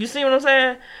cakes. You see what I'm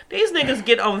saying? These niggas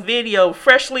get on video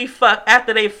freshly fucked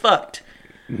after they fucked.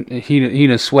 He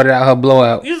done sweated out her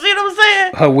blowout. You see what I'm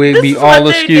saying? Her wig This be is all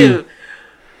what they askew. do.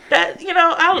 That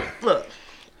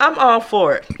I'm all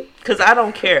for it because I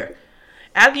don't care.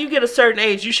 After you get a certain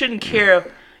age, you shouldn't care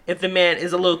if the man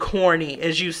is a little corny,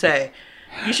 as you say.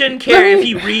 You shouldn't care if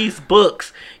he reads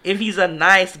books, if he's a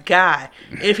nice guy,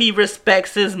 if he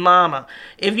respects his mama,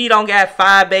 if he don't got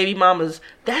 5 baby mamas.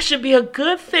 That should be a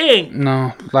good thing.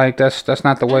 No, like that's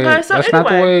not the way. Okay, so that's not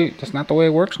the way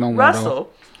it works no more.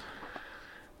 Russell,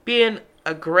 being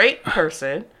a great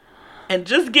person and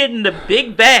just getting the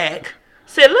big bag,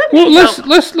 said, "Let me help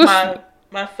let's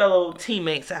my fellow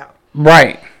teammates out."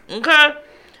 right. Okay,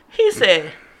 he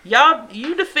said, "Y'all,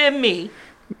 you defend me."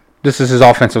 This is his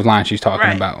offensive line she's talking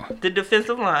Right. about. The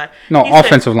defensive line. No, He said-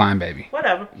 offensive line, baby.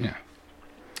 Whatever. Yeah.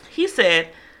 He said,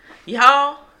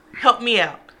 y'all help me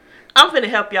out. I'm finna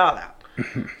help y'all out.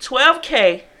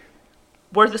 $12K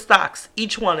worth of stocks,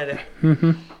 each one of them.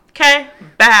 Mm-hmm. Okay?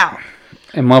 Bow.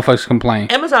 And motherfuckers complain.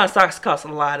 Amazon stocks cost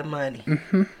a lot of money.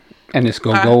 And it's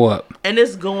gonna go up. And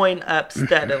it's going up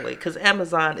steadily because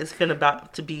Amazon is finna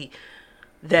about to be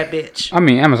that bitch. I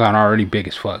mean, Amazon already big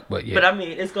as fuck, but yeah. But I mean,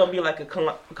 it's gonna be like a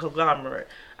conglomerate.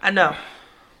 I know.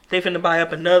 They finna buy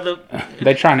up another.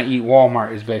 They trying to eat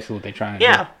Walmart is basically what they trying to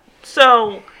Yeah.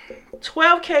 So,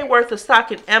 $12K worth of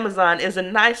stock in Amazon is a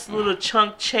nice little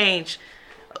chunk change.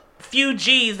 Few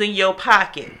G's in your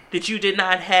pocket that you did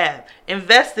not have.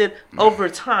 Invested over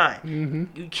time. Mm-hmm.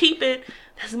 You keep it.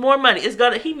 That's more money.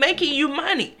 He making you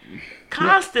money.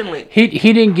 Constantly. He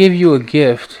didn't give you a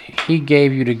gift. He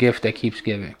gave you the gift that keeps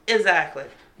giving. Exactly.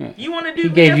 You want to do He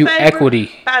me gave a you favor?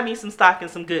 equity. Buy me some stock and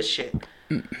some good shit.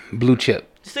 Blue chip.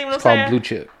 You see what I'm It's called saying? blue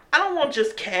chip. I don't want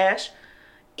just cash.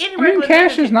 Any I mean, regular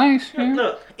cash nigga is nice. Yeah.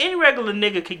 Look, any regular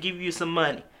nigga could give you some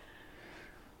money.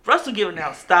 Russell giving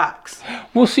out stocks.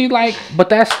 Well, see, like, but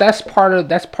that's part of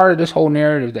this whole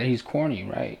narrative that he's corny,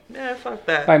 right? Man, fuck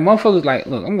that. Like, motherfuckers, like,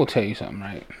 look, I'm gonna tell you something,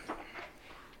 right?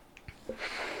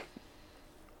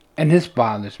 And this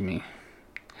bothers me.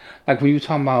 Like, when you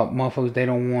talking about motherfuckers, they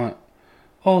don't want,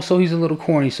 oh, so he's a little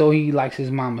corny, so he likes his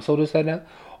mama, so this, that.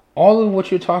 All of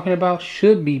what you're talking about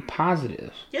should be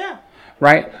positive, Yeah.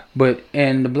 right? But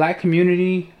in the black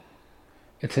community,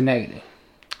 it's a negative.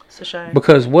 It's a shame.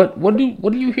 Because what do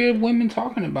you hear women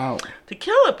talking about? The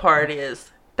killer part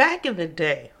is, back in the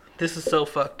day, this is so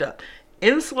fucked up.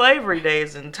 In slavery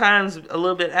days and times a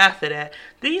little bit after that,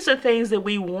 these are things that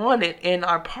we wanted in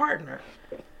our partner.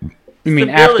 You mean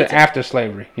Stability. after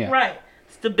slavery? Yeah. Right.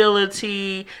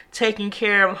 Stability, taking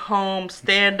care of home,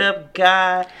 stand-up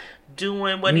guy,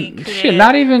 doing what he can. Shit,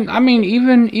 not even. I mean,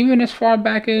 even as far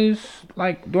back as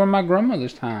like during my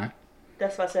grandmother's time.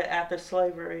 That's why I said after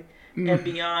slavery and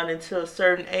beyond until a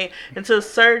certain age, until a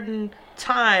certain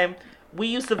time, we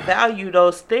used to value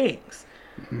those things.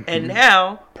 And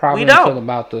now, Probably we don't. until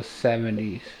about the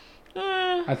 70s.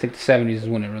 I think the 70s is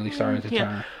when it really started to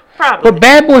turn. Probably. But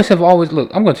bad boys have always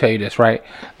look. I'm gonna tell you this, right?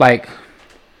 Like,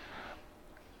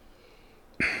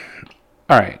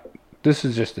 all right, this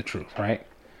is just the truth, right?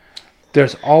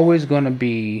 There's always gonna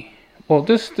be. Well,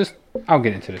 this I'll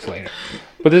get into this later,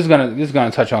 but this is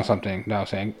gonna touch on something that I was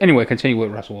saying. Anyway, continue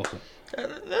with Russell Wilson.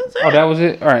 That's it. Oh, that was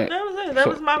it. All right. That was it. That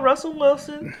was my Russell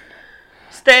Wilson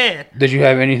stand. Did you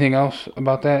have anything else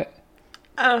about that?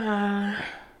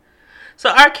 So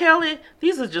R. Kelly,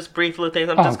 these are just brief little things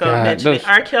I'm just going to mention. those-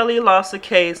 R. Kelly lost a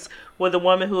case with a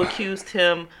woman who accused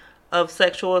him of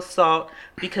sexual assault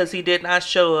because he did not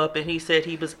show up and he said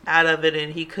he was out of it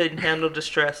and he couldn't handle the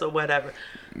stress or whatever.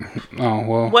 Oh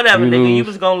well. Whatever, nigga. You lose.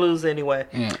 was going to lose anyway.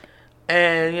 Yeah.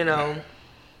 And,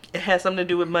 it has something to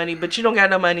do with money, but you don't got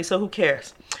no money, so who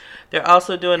cares? They're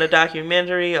also doing a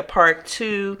documentary, a part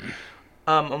 2,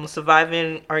 on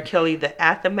surviving R. Kelly, the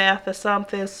aftermath or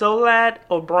something. Solad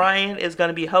O'Brien is going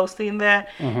to be hosting that.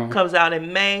 Comes out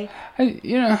in May. I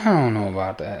don't know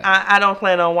about that. I don't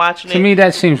plan on watching it. To me,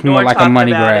 that seems more nor like a talking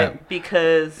money about grab. it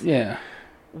because Yeah.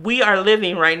 we are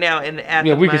living right now in the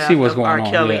aftermath we can see what's of going R.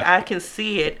 on, Kelly. yeah. I can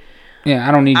see it. Yeah,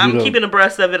 I don't need you I'm to. keeping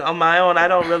abreast of it on my own. I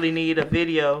don't really need a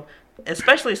video,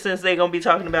 especially since they're gonna be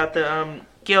talking about the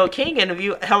Gayle King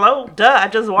interview. Hello, duh, I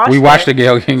just watched. We watched that. the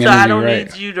Gayle King so interview, I don't right?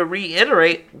 need you to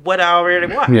reiterate what I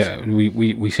already watched. Yeah,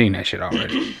 we seen that shit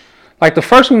already. Like the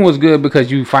first one was good because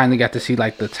you finally got to see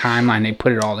like the timeline. They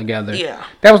put it all together. Yeah.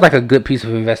 That was like a good piece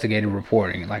of investigative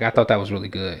reporting. Like I thought that was really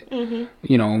good. Mm-hmm.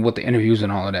 You know, with the interviews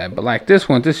and all of that. But like this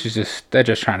one, this is just they're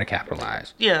just trying to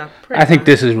capitalize. Yeah. I think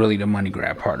this is really the money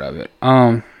grab part of it.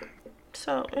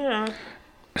 So yeah.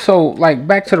 So like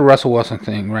back to the Russell Wilson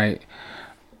thing, right?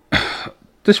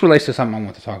 This relates to something I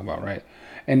want to talk about, right?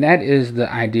 And that is the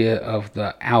idea of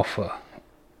the alpha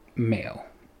male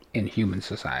in human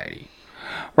society.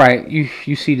 Right,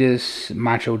 you see this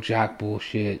macho jock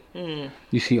bullshit.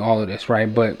 You see all of this,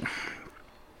 right? But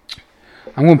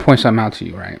I'm going to point something out to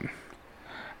you, right?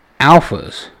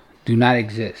 Alphas do not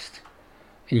exist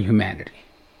in humanity.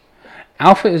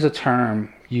 Alpha is a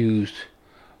term used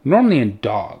normally in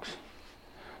dogs,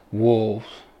 wolves,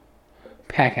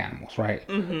 pack animals, right?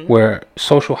 Where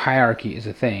social hierarchy is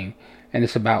a thing, and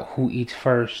it's about who eats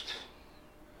first,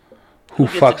 who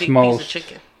Gets a fucks big most, piece of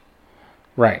chicken.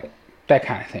 right? That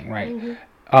kind of thing, right?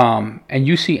 And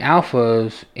you see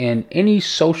alphas in any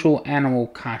social animal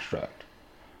construct,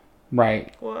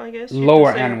 right? Well, I guess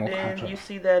Lower could say animal then construct. you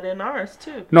see that in ours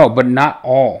too. No, but not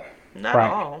all. Not right.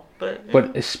 all, but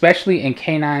But especially in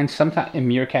canines, sometimes in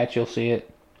meerkats you'll see it.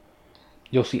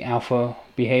 You'll see alpha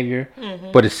behavior,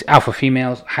 but it's alpha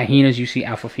females. Hyenas, you see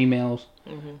alpha females.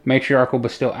 Matriarchal,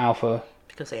 but still alpha.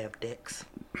 because they have dicks.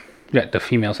 Yeah, the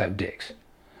females have dicks.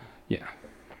 Yeah.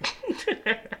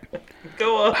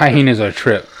 Go on. Hyenas are a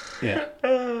trip. Yeah.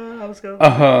 I was going.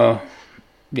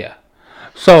 Yeah.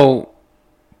 So,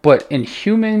 but in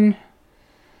human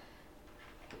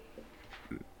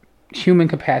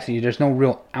capacity, there's no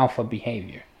real alpha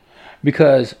behavior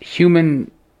because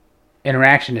human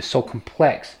interaction is so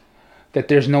complex that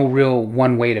there's no real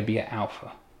one way to be an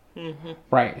alpha.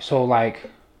 Right. So, like,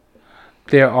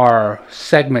 there are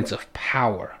segments of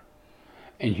power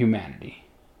in humanity.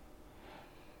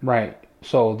 Right.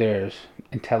 So there's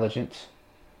intelligence.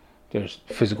 There's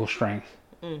physical strength.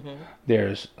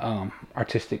 There's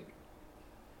artistic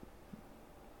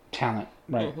talent,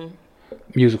 right?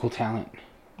 Musical talent.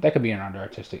 That could be under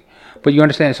artistic. But you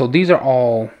understand, so these are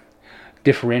all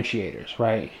differentiators,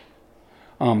 right?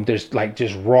 There's like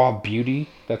just raw beauty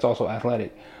that's also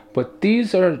athletic. But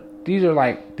these have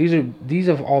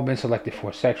all been selected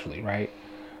for sexually, right?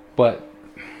 But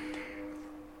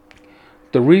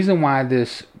the reason why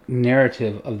this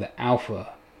narrative of the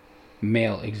alpha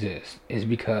male exists is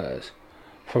because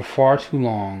for far too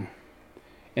long,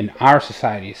 in our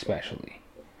society especially,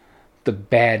 the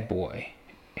bad boy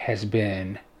has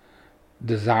been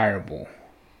desirable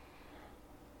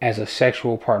as a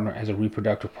sexual partner, as a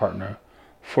reproductive partner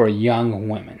for young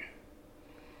women.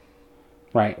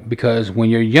 Right? Because when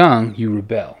you're young, you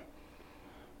rebel.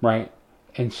 Right?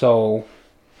 And so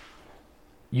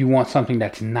you want something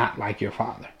that's not like your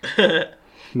father.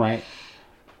 Right?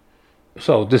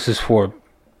 So this is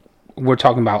we're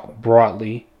talking about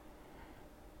broadly.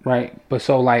 Right? But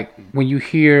so like when you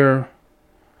hear,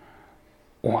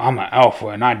 well, I'm an alpha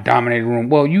and I dominate a room.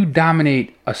 Well, you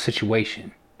dominate a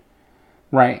situation.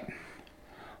 Right?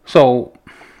 So,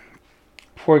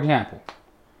 for example,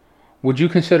 would you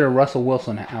consider Russell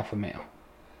Wilson an alpha male?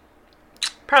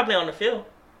 Probably on the field.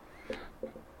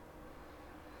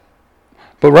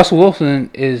 But Russell Wilson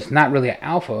is not really an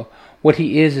alpha. What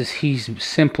he is he's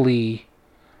simply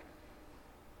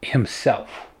himself.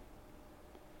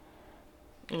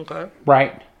 Okay.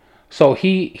 Right? So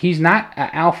he's not an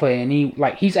alpha, and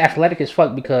he's athletic as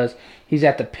fuck because he's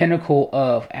at the pinnacle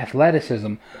of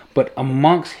athleticism. But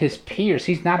amongst his peers,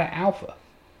 he's not an alpha.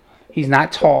 He's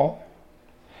not tall.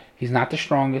 He's not the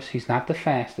strongest. He's not the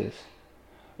fastest.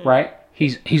 Right?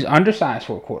 He's undersized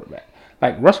for a quarterback.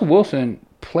 Like Russell Wilson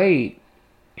played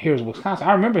here in Wisconsin.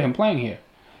 I remember him playing here.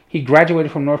 He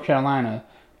graduated from North Carolina,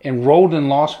 enrolled in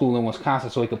law school in Wisconsin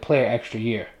so he could play an extra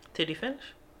year. Did he finish?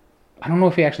 I don't know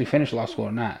if he actually finished law school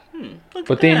or not. Look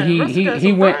But at then that. Russell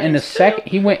he got went some in the brains, second too.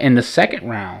 he went in the second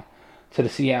round to the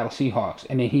Seattle Seahawks,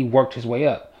 and then he worked his way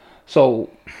up. So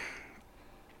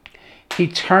he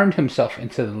turned himself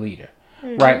into the leader,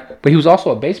 right? But he was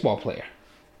also a baseball player,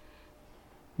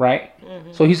 right?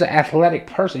 So he's an athletic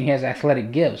person. He has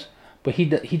athletic gifts, but he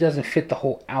doesn't fit the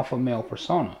whole alpha male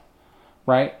persona,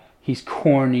 right? He's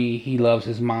corny. He loves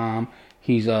his mom.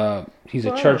 He's a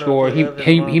churchgoer.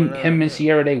 Him and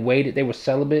Sierra, they waited. They were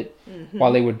celibate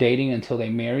while they were dating until they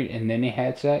married, and then they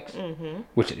had sex,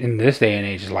 which in this day and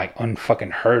age is like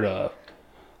unfucking heard of.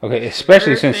 Okay,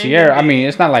 especially since Sierra. I mean,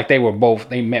 it's not like they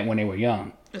met when they were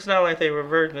young. It's not like they were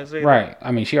virgins either. Right.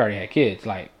 I mean, she already had kids.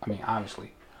 Like, I mean,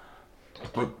 obviously.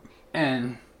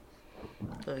 And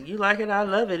Look, you like it, I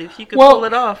love it. If you can Well- pull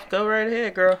it off, go right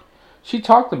ahead, girl. she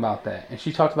talked about that, and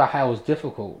she talked about how it was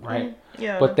difficult, right?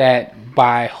 Yeah. But that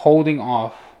by holding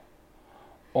off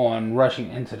on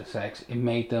rushing into the sex, it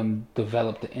made them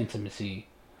develop the intimacy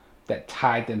that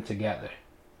tied them together.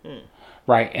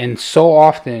 Right? And so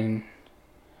often,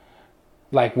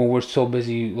 like when we're so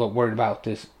busy worried about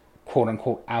this quote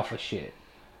unquote alpha shit,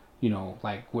 you know,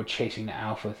 like we're chasing the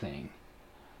alpha thing.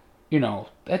 You know,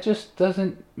 that just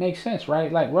doesn't make sense,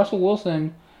 right? Like Russell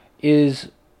Wilson is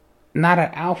not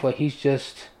an alpha.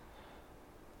 He's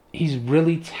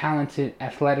really talented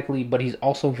athletically, but he's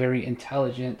also very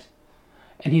intelligent,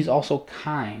 and he's also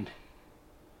kind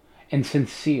and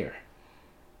sincere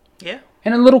Yeah,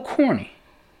 and a little corny.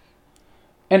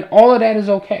 And all of that is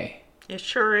okay it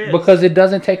sure is. because it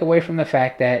doesn't take away from the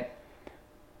fact that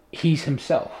he's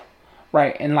himself,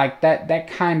 right? And like that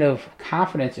kind of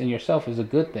confidence in yourself is a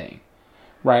good thing,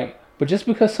 right? But just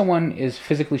because someone is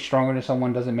physically stronger than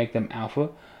someone doesn't make them alpha.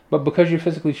 But because you're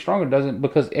physically stronger doesn't,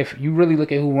 because if you really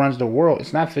look at who runs the world,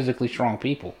 it's not physically strong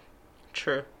people,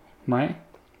 True. right?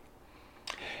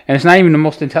 And it's not even the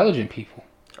most intelligent people,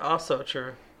 Also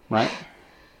true. right?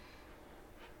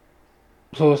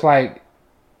 So it's like,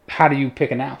 how do you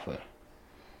pick an alpha?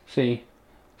 See?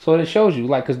 So it shows you,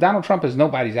 like, because Donald Trump is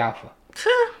nobody's alpha.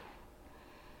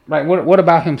 Right? What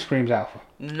about him screams alpha?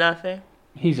 Nothing.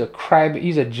 He's a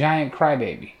giant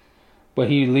crybaby. But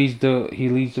he leads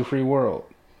the free world,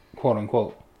 quote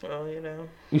unquote. Well, you know.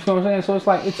 You feel what I'm saying? So it's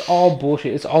like, it's all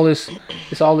bullshit. It's all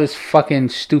this fucking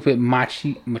stupid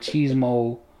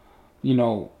machismo, you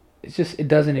know, it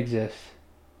doesn't exist.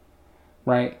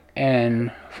 Right?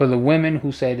 And for the women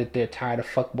who say that they're tired of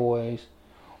fuck boys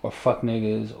or fuck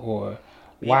niggas or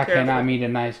why can't I meet a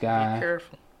nice guy? Be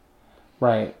careful.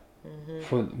 Right.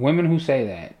 For women who say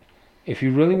that, if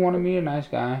you really want to meet a nice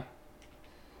guy,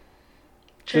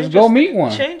 just go meet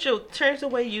one. Change the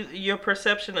way your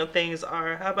perception of things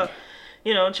are. How about,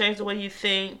 change the way you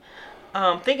think.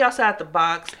 Think outside the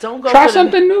box. Don't go Try for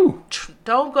something new.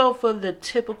 Don't go for the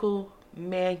typical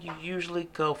man you usually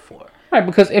go for. Right,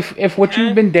 because if what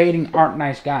you've been dating aren't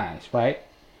nice guys, right?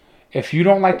 If you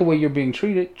don't like the way you're being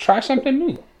treated, try something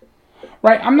new.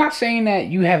 Right? I'm not saying that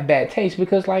you have bad taste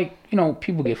because, like,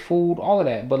 people get fooled, all of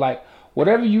that. But, like,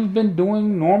 whatever you've been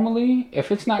doing normally,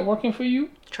 if it's not working for you,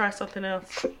 try something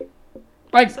else.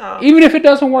 Like, even if it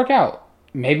doesn't work out,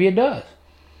 maybe it does.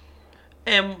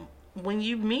 And when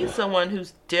you meet someone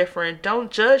who's different,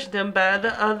 don't judge them by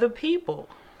the other people.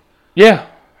 Yeah.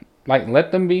 Like,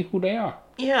 let them be who they are.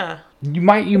 Yeah. You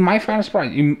might find a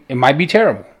surprise. It might be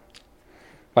terrible.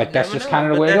 Like, that's just kind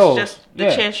of the way it goes. That's just the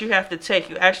chance you have to take.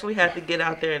 You actually have to get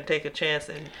out there and take a chance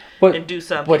and do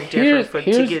something different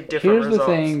to get different results. Here's the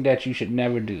thing that you should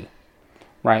never do,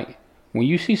 right? When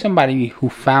you see somebody who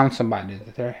found somebody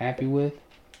that they're happy with,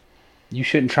 you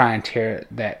shouldn't try and tear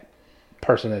that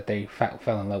person that they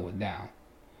fell in love with down.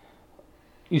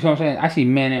 You see what I'm saying? I see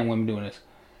men and women doing this.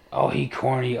 Oh, he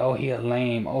corny. Oh, he a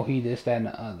lame. Oh, he this, that, and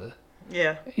the other.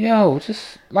 Yeah. Yo,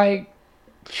 just, like,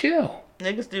 chill.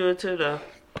 Niggas do it too, though.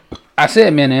 I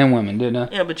said men and women, didn't I?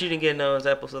 Yeah, but you didn't get no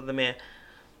examples of the men.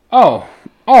 Oh,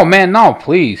 man, no,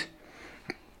 please.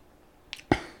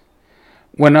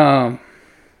 Remember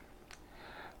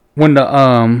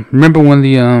when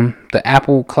the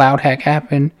Apple Cloud hack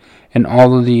happened and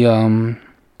all of the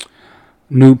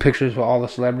nude pictures for all the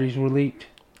celebrities were leaked?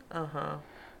 Uh-huh.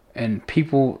 And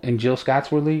people and Jill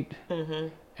Scott's were leaked? Mm-hmm.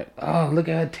 Oh, look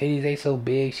at her titties, they so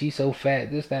big, she's so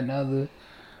fat, this, that, and the other.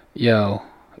 Yo,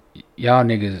 y'all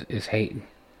niggas is hating.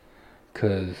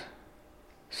 Cause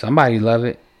somebody love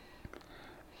it.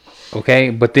 Okay?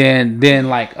 But then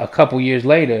like a couple years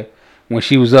later, when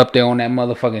she was up there on that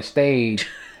motherfucking stage,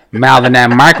 mouthing that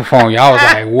microphone, y'all was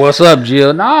like, what's up,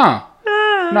 Jill? Nah.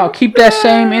 No, keep that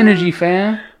same energy,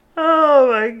 fam. Oh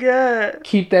my God.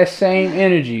 Keep that same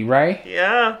energy, right?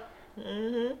 Yeah.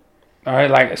 Mm-hmm. All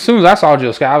right, like, as soon as I saw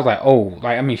Jill Scott, I was like, oh,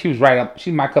 like, I mean, she was right up,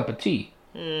 she's my cup of tea.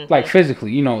 Mm-hmm. Like,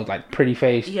 physically, like, pretty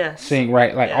face, sing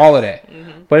right, like, all of that.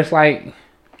 Mm-hmm. But it's like,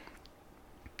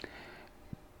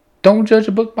 don't judge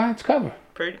a book by its cover.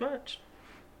 Pretty much.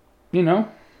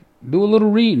 Do a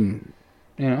little reading,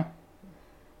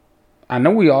 I know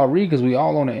we all read because we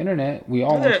all on the internet. We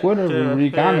all on Twitter. We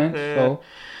read comments. So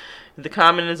if the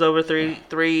comment is over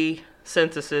three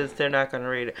sentences, they're not going to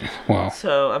read it. Wow.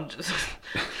 So I'm just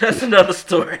that's another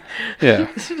story. Yeah.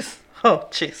 Oh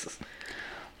Jesus.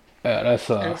 Yeah,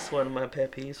 that's one of my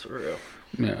pet peeves for real.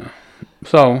 Yeah.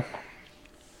 So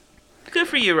good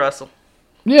for you, Russell.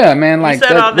 Yeah, man. Like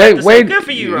said all that. that to say, good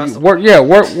for you, Russell.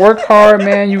 Work hard,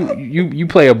 man. You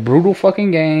play a brutal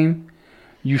fucking game.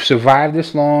 You survived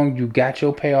this long. You got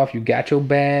your payoff. You got your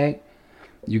bag.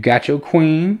 You got your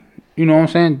queen. You know what I'm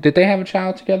saying? Did they have a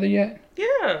child together yet?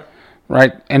 Yeah.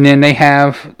 Right, and then they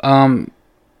have I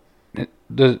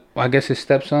guess his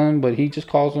stepson, but he just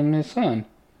calls him his son.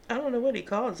 I don't know what he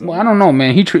calls him. Well, I don't know,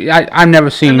 man. I've never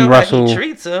seen Russell. How he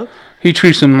treats him. He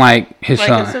treats him like his son.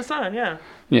 Like it's his son, yeah.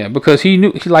 Yeah, because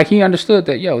he understood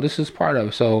that, this is part of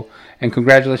it. So, and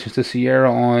congratulations to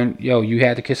Sierra on, you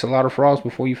had to kiss a lot of frogs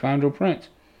before you found your prince.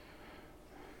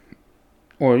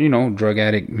 Or, drug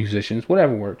addict musicians,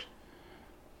 whatever works.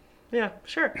 Yeah,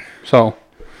 sure. So,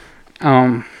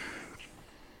 I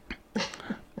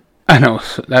know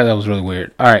that was really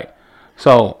weird. All right,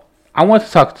 so I want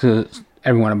to talk to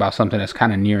everyone about something that's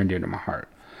kind of near and dear to my heart,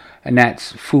 and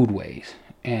that's foodways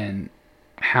and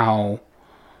how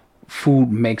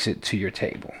food makes it to your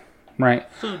table,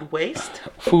 right? Food waste.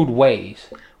 Foodways.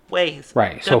 Ways.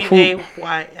 Right. So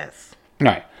WAYS.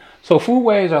 Right. So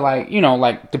foodways are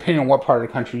like depending on what part of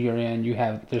the country you're in,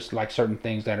 there's like certain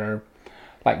things that are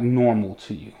like normal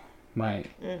to you, right?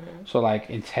 Mm-hmm. So like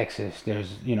in Texas,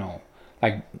 there's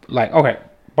like okay,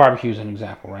 barbecue is an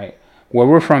example, right? Where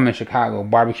we're from in Chicago,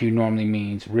 barbecue normally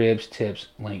means ribs, tips,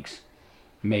 links,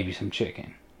 maybe some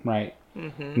chicken, right?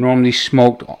 Mm-hmm. Normally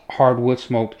smoked, hardwood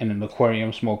smoked in an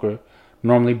aquarium smoker,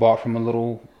 normally bought from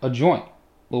a joint,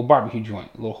 little barbecue joint,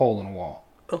 a little hole in the wall.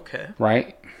 Okay.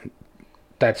 Right?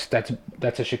 That's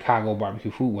a Chicago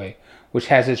barbecue foodway, which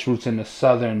has its roots in the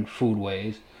southern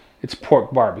foodways. It's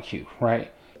pork barbecue,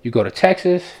 right? You go to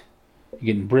Texas,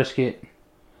 you're getting brisket,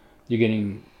 you're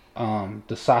getting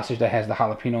the sausage that has the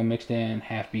jalapeno mixed in,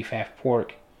 half beef, half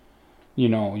pork.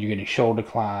 You're getting shoulder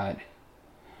clod.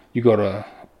 You go to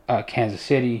Kansas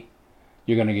City,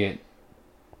 you're going to get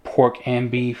pork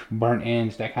and beef, burnt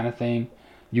ends, that kind of thing.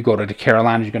 You go to the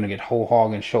Carolinas, you're going to get whole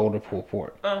hog and shoulder pulled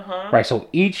pork. Uh-huh. Right, so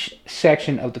each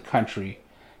section of the country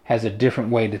has a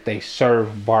different way that they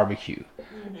serve barbecue.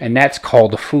 Mm-hmm. And that's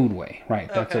called the foodway, right?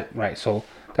 That's it, right? So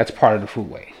that's part of the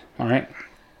foodway, all right?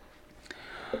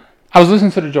 I was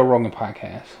listening to the Joe Rogan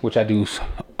podcast, which I do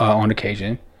on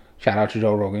occasion. Shout out to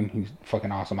Joe Rogan. He's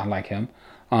fucking awesome. I like him.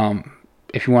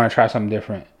 If you want to try something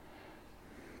different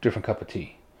cup of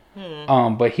tea.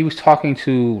 But he was talking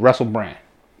to Russell Brand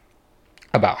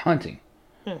about hunting,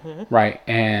 right?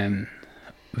 And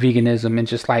veganism and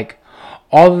just like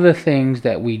all of the things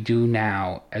that we do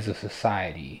now as a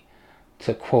society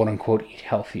to quote unquote eat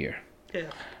healthier. Yeah.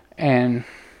 And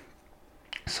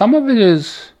some of it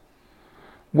is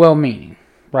well-meaning,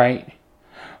 right?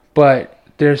 But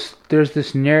there's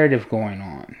this narrative going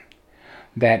on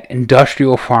that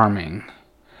industrial farming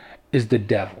is the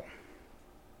devil,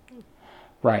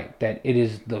 right? That it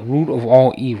is the root of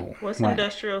all evil. What's right?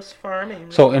 industrial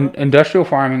farming? So industrial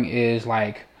farming is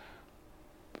like,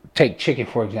 take chicken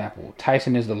for example.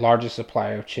 Tyson is the largest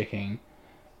supplier of chicken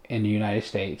in the United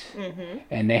States,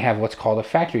 and they have what's called a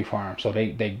factory farm. So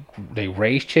they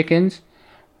raise chickens,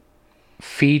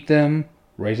 feed them,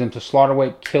 raise them to slaughter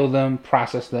weight, kill them,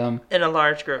 process them. In a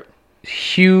large group.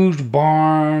 Huge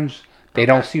barns. They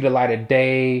don't see the light of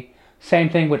day. Same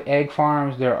thing with egg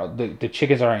farms. The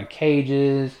chickens are in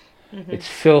cages. It's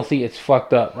filthy. It's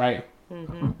fucked up, right?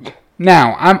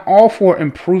 Now, I'm all for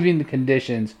improving the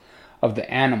conditions of the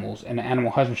animals and the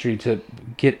animal husbandry to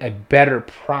get a better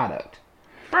product.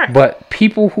 Right. But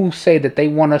people who say that they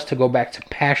want us to go back to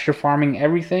pasture farming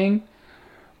everything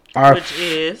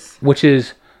which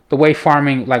is the way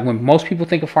farming, like when most people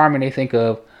think of farming, they think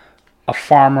of a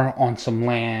farmer on some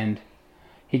land.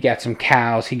 He got some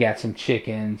cows, he got some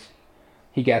chickens,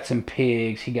 he got some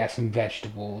pigs, he got some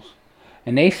vegetables.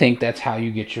 And they think that's how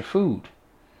you get your food.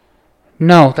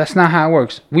 No, that's not how it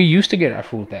works. We used to get our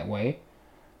food that way.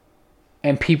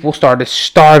 And people started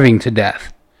starving to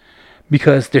death.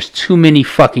 Because there's too many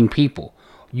fucking people.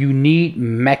 You need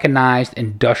mechanized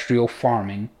industrial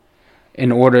farming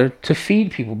in order to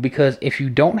feed people. Because if you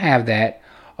don't have that,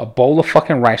 a bowl of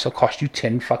fucking rice will cost you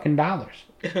 $10 fucking dollars.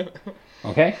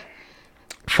 Okay?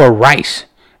 For rice.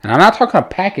 And I'm not talking a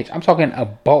package. I'm talking a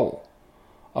bowl.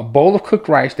 A bowl of cooked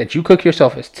rice that you cook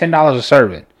yourself is $10 a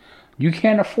serving. You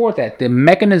can't afford that. The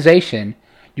mechanization,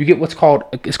 you get it's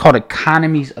called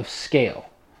economies of scale.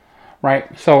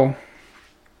 Right? So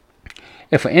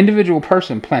if an individual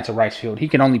person plants a rice field, he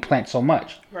can only plant so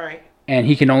much. Right. And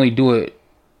he can only do it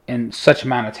in such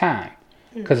amount of time.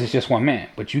 Because it's just one man.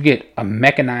 But you get a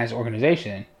mechanized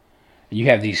organization, and you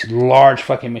have these large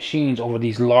fucking machines over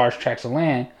these large tracts of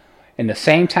land. In the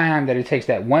same time that it takes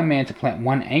that one man to plant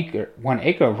 1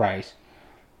 acre of rice,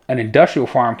 an industrial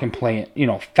farm can plant,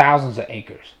 thousands of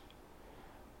acres.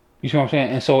 You see what I'm saying?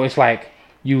 And so it's like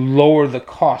you lower the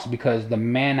cost because the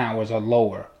man hours are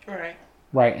lower, Right.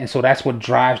 right? And so that's what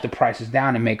drives the prices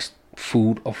down and makes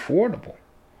food affordable.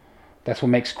 That's what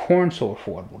makes corn so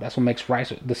affordable. That's what makes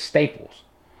rice the staples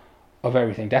of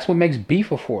everything. That's what makes beef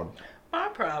affordable. My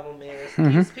problem is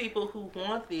Mm-hmm. these people who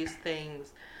want these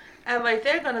things and like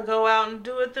they're gonna go out and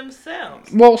do it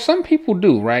themselves. Well, some people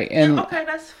do, right? And Okay,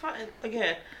 that's fine.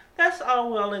 Again, that's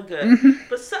all well and good. Mm-hmm.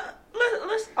 But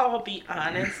let's all be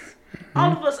honest.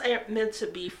 All of us aren't meant to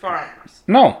be farmers.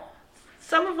 no,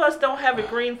 Some of us don't have a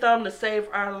green thumb to save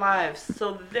our lives.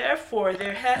 So therefore,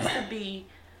 there has to be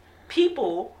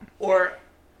people or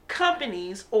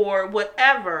companies or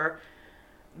whatever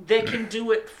that can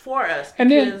do it for us. and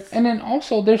Because then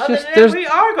also there's other just than there's that, we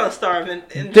are gonna starve. And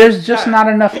there's just die. not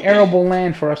enough arable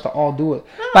land for us to all do it.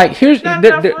 Like here's not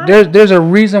there, enough there- room. there's a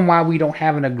reason why we don't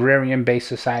have an agrarian based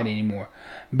society anymore,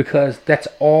 because that's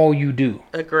all you do.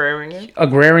 Agrarian.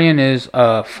 Agrarian is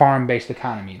a farm based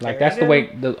economy. Like There that's you the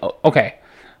way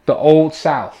the old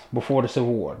South before the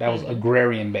Civil War, that was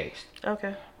agrarian based.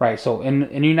 Okay. Right, so in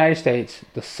the United States,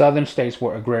 the southern states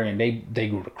were agrarian. They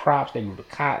grew the crops, they grew the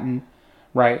cotton,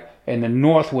 right? And the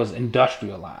North was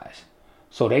industrialized.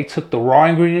 So they took the raw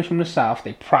ingredients from the South,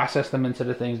 they processed them into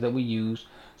the things that we use.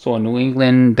 So in New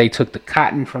England, they took the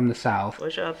cotton from the South.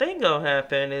 What y'all think gonna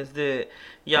happen is that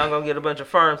y'all gonna get a bunch of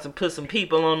farms and put some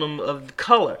people on them of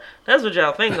color. That's what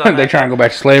y'all think gonna happen. They trying to go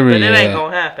back to slavery. But it ain't Yeah.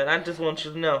 gonna happen. I just want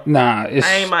you to know. Nah, it's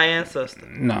I ain't my ancestor.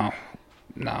 no.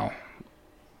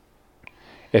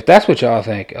 If that's what y'all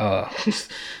think,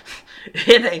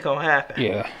 It ain't gonna happen.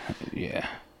 yeah.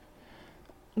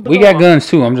 But We go got on. guns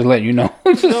too. I'm just letting you know.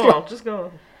 Just Go like- on, just go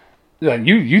on. like,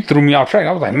 you threw me off track.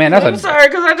 I was like, man, I'm that's a sorry,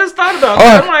 because I just thought about Oh.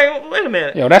 it. I'm like, wait a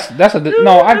minute. yo. That's a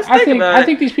no. Let's think about I it.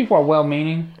 think these people are well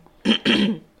meaning.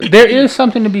 There is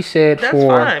something to be said That's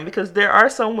for fine, because there are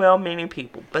some well-meaning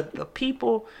people. But the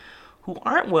people who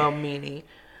aren't well-meaning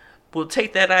will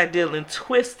take that ideal and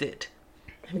twist it.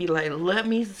 And be like, let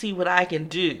me see what I can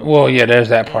do. well, yeah. There's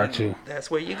that part too. That's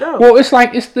where you go. Well, it's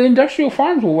the industrial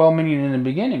farms were well meaning in the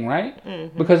beginning, right?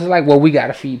 Mm-hmm. Because it's like, well, we got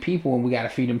to feed people and we got to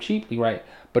feed them cheaply, right?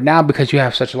 But now because you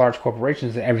have such large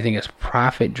corporations and everything is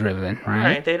profit driven, right?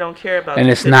 Right, they don't care about And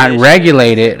the it's not conditions.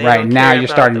 regulated, They right? don't Now care you're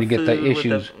about starting to get the food with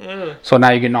issues. ugh. So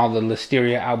now you're getting all the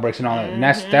listeria outbreaks and all that. And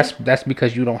Mm-hmm. that's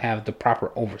because you don't have the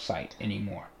proper oversight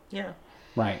anymore. Yeah.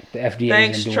 Right. The FDA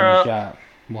Thanks, isn't doing Trump. its job.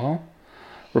 Well,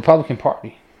 Republican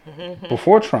Party. Mm-hmm.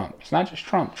 Before Trump. It's not just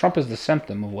Trump. Trump is the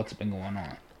symptom of what's been going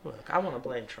on. Look, I want to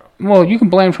blame Trump. Well, you can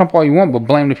blame Trump all you want, but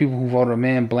blame the people who voted him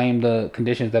in, blame the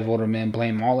conditions that voted him in,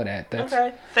 blame all of that. That's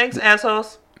Okay. Thanks,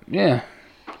 assholes. yeah.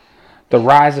 The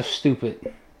rise of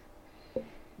stupid.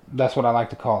 That's what I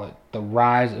like to call it. The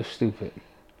rise of stupid.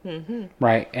 Mm-hmm.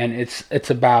 Right? And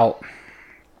it's about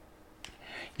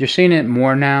you're seeing it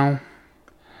more now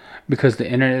because the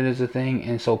internet is a thing,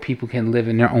 and so people can live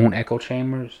in their own echo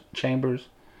chambers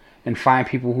and find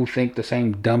people who think the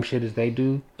same dumb shit as they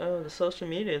do. Oh, the social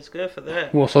media is good for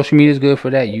that. Well, social media is good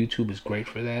for that. YouTube is great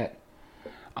for that.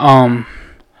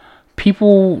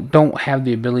 People don't have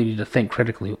the ability to think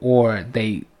critically, or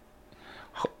they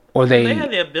They have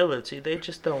the ability. They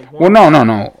just don't want. Well,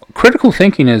 no. Critical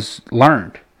thinking is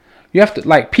learned. You have to,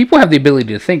 like, people have the ability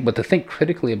to think, but to think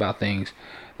critically about things,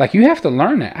 like, you have to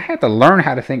learn that. I had to learn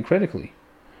how to think critically,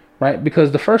 right?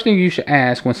 Because the first thing you should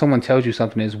ask when someone tells you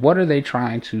something is, what are they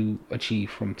trying to achieve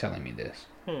from telling me this?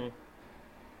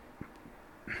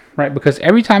 Right? Because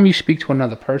every time you speak to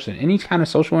another person, any kind of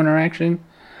social interaction,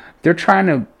 they're trying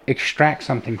to extract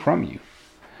something from you.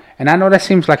 And I know that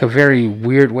seems like a very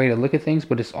weird way to look at things,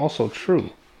 but it's also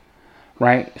true.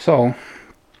 Right? So,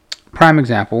 prime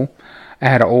example, I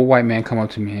had an old white man come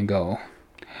up to me and go,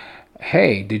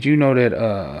 hey, did you know that,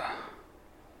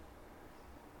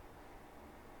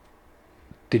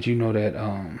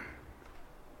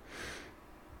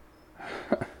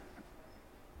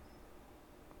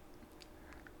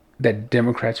 that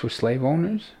Democrats were slave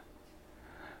owners?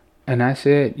 And I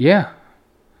said, yeah,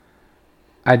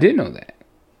 I did know that.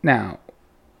 Now,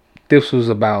 this is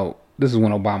when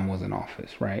Obama was in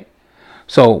office, right?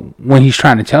 So when he's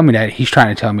trying to tell me that,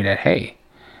 hey,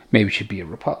 maybe you should be a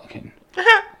Republican,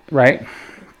 right?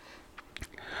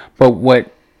 But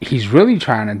what he's really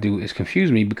trying to do is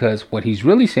confuse me, because what he's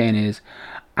really saying is,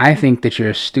 I think that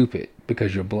you're stupid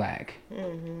because you're black,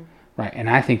 right? And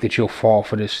I think that you'll fall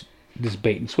for this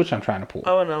bait and switch I'm trying to pull.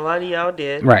 Oh, and a lot of y'all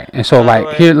did. Right. And so, By the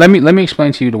like, way. here, let me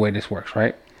explain to you the way this works,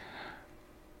 right?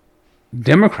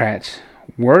 Democrats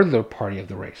were the party of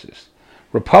the racists.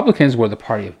 Republicans were the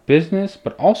party of business,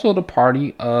 but also the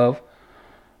party of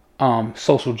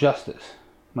social justice,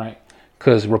 right?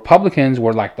 Because Republicans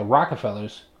were like the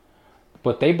Rockefellers,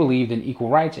 But they believed in equal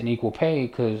rights and equal pay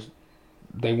because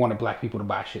they wanted black people to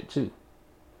buy shit too.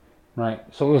 Right?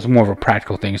 So it was more of a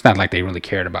practical thing. It's not like they really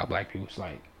cared about black people. It's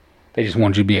like they just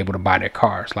wanted you to be able to buy their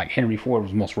cars. Like Henry Ford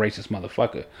was the most racist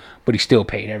motherfucker, but he still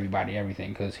paid everybody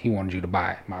everything because he wanted you to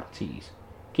buy Model Ts.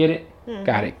 Get it? Mm-hmm.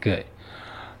 Got it. Good.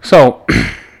 So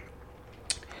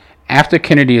after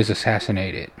Kennedy is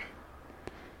assassinated,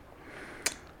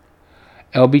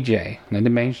 LBJ,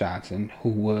 Lyndon Baines Johnson, who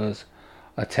was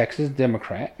a Texas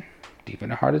Democrat, deep in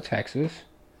the heart of Texas,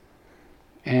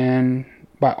 and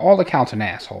by all accounts an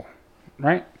asshole,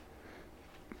 right?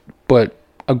 But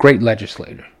a great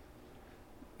legislator.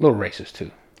 A little racist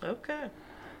too. Okay.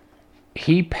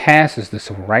 He passes the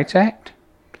Civil Rights Act.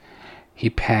 He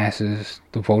passes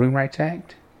the Voting Rights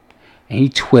Act. And he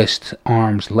twists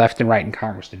arms left and right in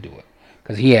Congress to do it.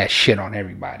 Because he had shit on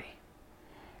everybody.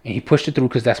 And he pushed it through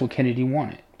because that's what Kennedy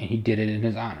wanted. And he did it in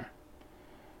his honor.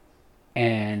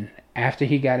 And after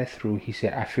he got it through, he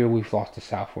said, I fear we've lost the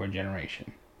South for a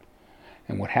generation.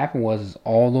 And what happened was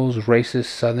all those racist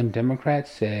Southern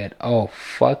Democrats said, oh,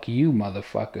 fuck you,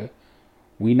 motherfucker.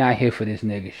 We not here for this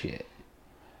nigga shit.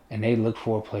 And they looked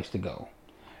for a place to go.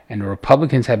 And the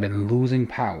Republicans had been losing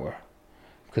power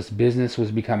because business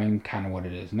was becoming kind of what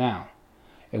it is now.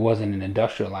 It wasn't an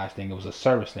industrialized thing. It was a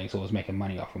service thing. So it was making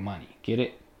money off of money. Get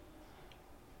it?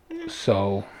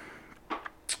 So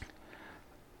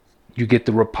you get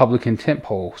the Republican tent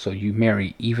pole. So you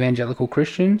marry evangelical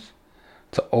Christians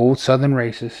to old Southern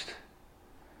racists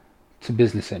to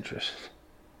business interests.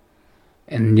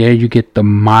 And there you get the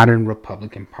modern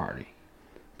Republican Party.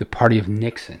 The party of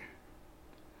Nixon.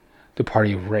 The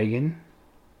party of Reagan.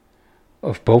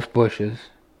 Of both Bushes.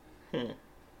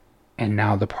 And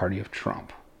now the party of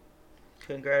Trump.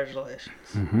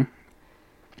 Congratulations. Mm-hmm.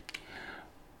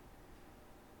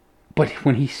 But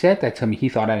when he said that to me, he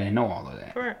thought I didn't know all of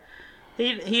that. Right.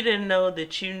 He didn't know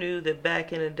that you knew that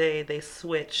back in the day they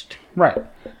switched. Right.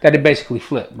 That it basically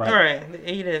flipped, right? Right.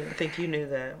 He didn't think you knew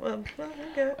that. Well,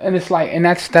 okay. And it's like, and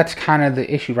that's kind of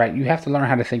the issue, right? You have to learn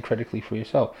how to think critically for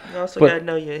yourself. You also got to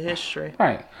know your history.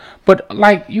 Right. But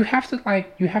like you have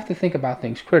to think about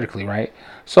things critically, right?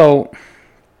 So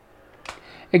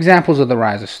examples of the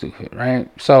rise of stupid, right?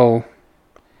 So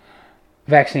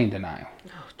vaccine denial.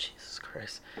 Oh, Jesus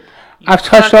Christ. I've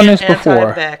touched on this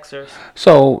before. Anti-vaxxers.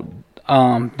 So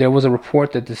there was a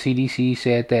report that the CDC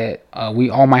said that we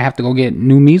all might have to go get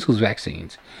new measles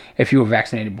vaccines if you were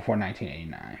vaccinated before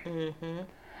 1989. Mm-hmm.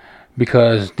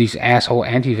 Because these asshole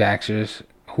anti-vaxxers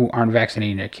who aren't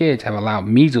vaccinating their kids have allowed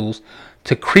measles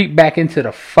to creep back into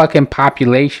the fucking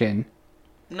population.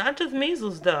 Not just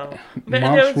measles, though.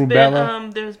 Mumps,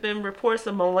 rubella. There's been reports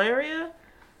of malaria.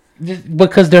 Just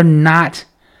because they're not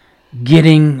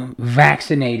getting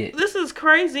vaccinated. This is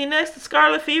crazy. Next, the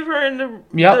scarlet fever and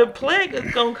the plague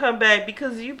is gonna come back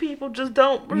because you people just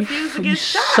don't refuse to get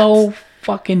shots. So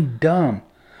fucking dumb.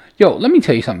 Yo, let me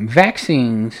tell you something.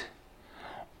 Vaccines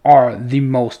are the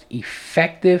most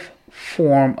effective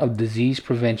form of disease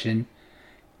prevention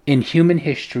in human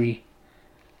history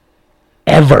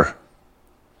ever.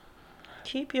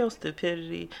 Keep your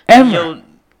stupidity. Ever. Your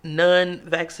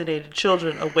non-vaccinated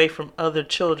children away from other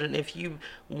children if you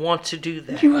want to do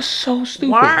that. You are so stupid.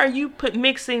 Why are you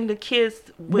mixing the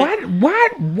kids with...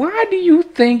 Why do you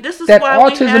think that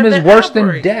autism is worse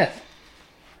than death?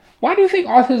 Why do you think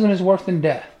autism is worse than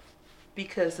death?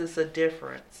 Because it's a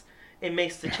difference. It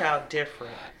makes the child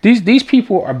different. These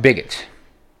people are bigots.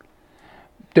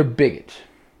 They're bigots.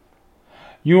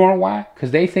 You know why?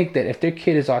 Because they think that if their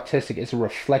kid is autistic, it's a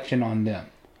reflection on them.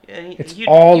 It's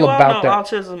all about that.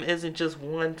 Autism isn't just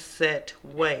one set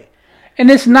way. And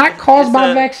it's not caused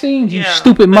by vaccines, you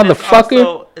stupid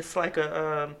motherfucker. It's like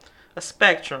a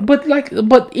spectrum.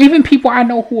 But even people I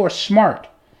know who are smart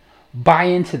buy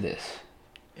into this.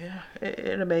 Yeah,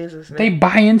 it amazes me. They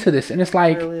buy into this, and it's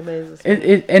like it really amazes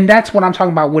me. And that's what I'm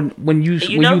talking about when you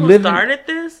who started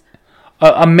this?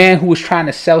 A man who was trying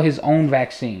to sell his own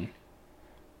vaccine.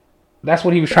 That's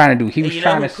what he was trying to do. He was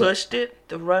trying to pushed it.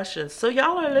 The Russians. So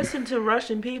y'all are listening to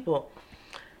Russian people.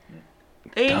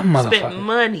 They spent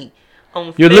money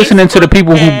on. You're listening to the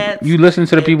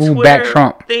people who back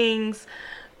Trump. Things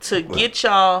to get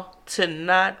y'all to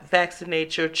not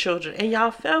vaccinate your children, and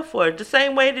y'all fell for it. The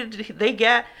same way that they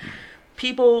got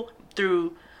people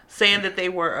through saying that they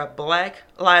were a Black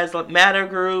Lives Matter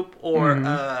group or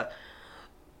an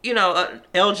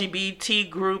LGBT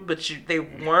group, but they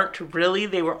weren't really.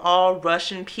 They were all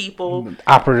Russian people.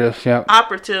 Operatives, yeah.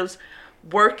 Operatives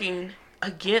working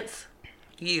against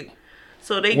you.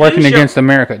 So they working against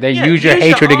America. They use your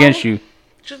hatred against you.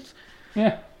 Just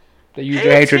they use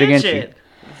your hatred against you.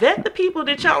 Vet the people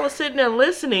that y'all are sitting there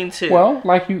listening to. Well,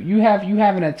 like you have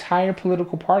an entire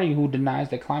political party who denies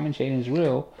that climate change is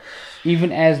real,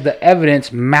 even as the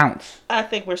evidence mounts. I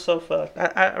think we're so fucked.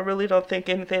 I really don't think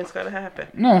anything's gonna happen.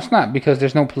 No, it's not, because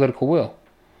there's no political will.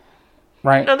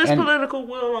 Right? No, there's political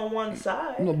will on one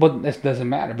side. No, but this doesn't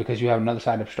matter, because you have another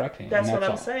side obstructing. That's what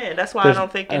I'm all. saying. That's why I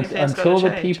don't think anything's until gonna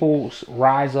the change. people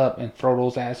rise up and throw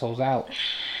those assholes out.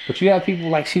 But you have people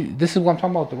like, see, this is what I'm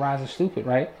talking about, the rise of stupid,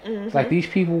 right? Mm-hmm. Like, these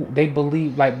people, they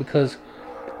believe, like, because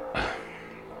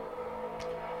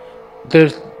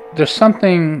there's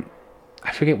something,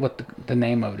 I forget what the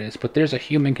name of it is, but there's a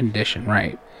human condition,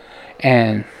 right?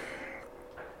 And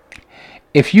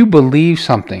if you believe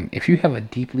something, if you have a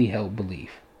deeply held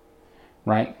belief,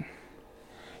 right?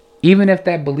 Even if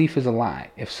that belief is a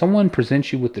lie, if someone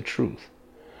presents you with the truth,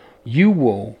 you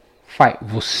will fight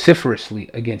vociferously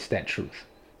against that truth.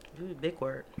 Ooh, big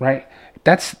word. Right?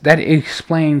 That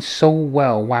explains so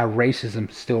well why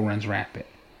racism still runs rampant.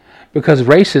 Because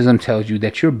racism tells you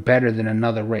that you're better than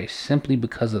another race simply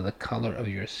because of the color of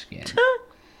your skin.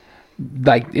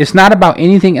 Like, it's not about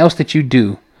anything else that you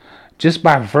do. Just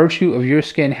by virtue of your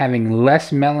skin having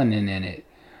less melanin in it,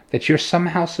 that you're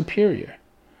somehow superior.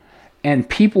 And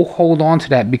people hold on to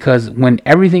that because when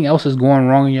everything else is going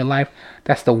wrong in your life,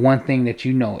 that's the one thing that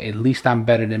you know, at least I'm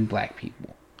better than black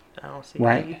people. I don't see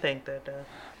Right? how you think that, though.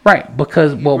 Right,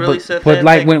 because, well, really but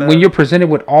like when you're presented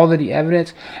with all of the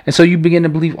evidence, and so you begin to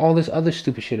believe all this other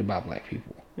stupid shit about black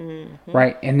people. Mm-hmm.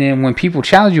 Right? And then when people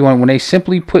challenge you on it, when they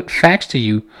simply put facts to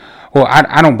you, well,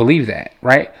 I don't believe that,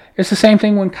 right? It's the same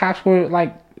thing when cops were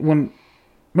like,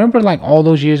 remember like all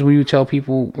those years when you tell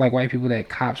people, like white people, that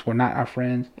cops were not our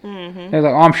friends? Mm-hmm. They're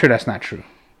like, oh, I'm sure that's not true.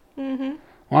 Mm-hmm.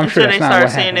 Well, I'm sure that's not what happened. Until they start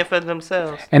seeing it for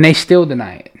themselves. And they still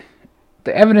deny it.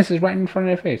 The evidence is right in front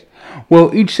of their face.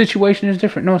 Well, each situation is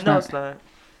different. No, it's not.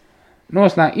 No,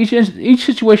 it's not. Each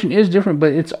situation is different,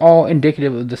 but it's all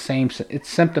indicative of the same. It's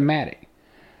symptomatic,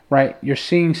 right? You're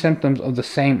seeing symptoms of the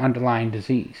same underlying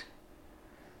disease.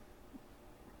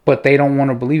 But they don't want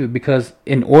to believe it because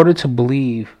in order to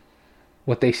believe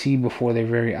what they see before their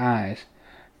very eyes,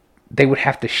 they would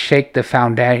have to shake the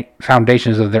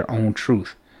foundations of their own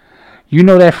truth. You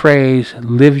know that phrase,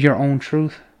 live your own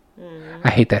truth? I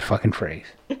hate that fucking phrase.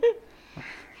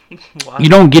 Wow. You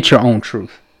don't get your own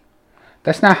truth.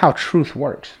 That's not how truth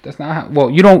works. That's not how,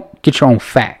 well, you don't get your own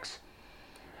facts.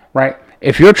 Right?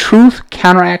 If your truth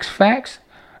counteracts facts,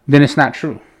 then it's not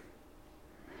true.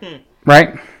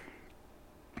 Right?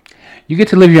 You get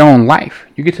to live your own life.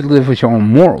 You get to live with your own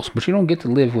morals, but you don't get to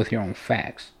live with your own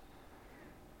facts.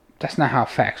 That's not how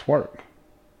facts work.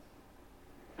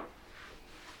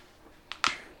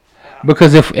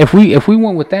 Because if we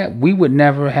went with that, we would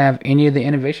never have any of the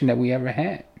innovation that we ever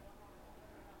had.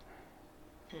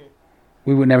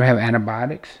 We would never have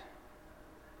antibiotics.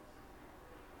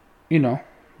 You know,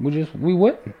 we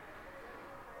wouldn't.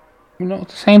 You know,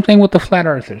 it's the same thing with the flat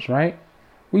earthers, right?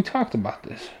 We talked about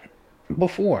this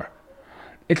before.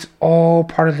 It's all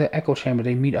part of the echo chamber.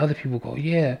 They meet other people, go,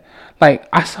 yeah. Like,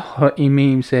 I saw a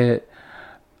meme said,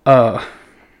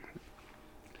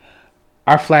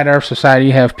 our Flat Earth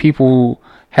Society have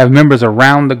members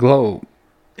around the globe.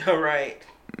 All right.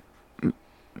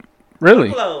 Really?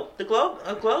 The globe?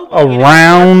 A globe?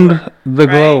 Around the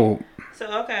globe. So,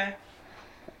 okay.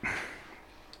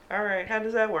 All right. How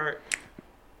does that work?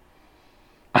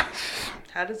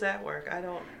 How does that work?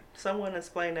 Someone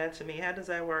explain that to me. How does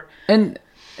that work? And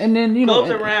then, you know.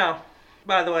 Globes around,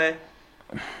 by the way.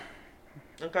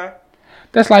 Okay.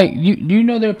 That's like, you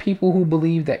know there are people who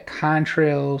believe that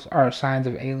contrails are signs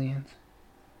of aliens?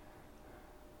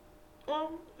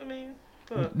 Well, I mean,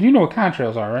 look. You know what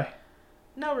contrails are, right?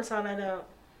 No, Rasan, I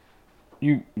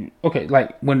don't. Okay,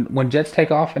 like when jets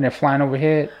take off and they're flying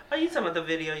overhead. Oh, you talking about the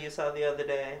video you saw the other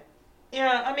day?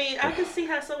 Yeah, I mean, I can see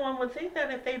how someone would think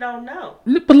that if they don't know.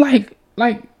 But like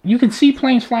you can see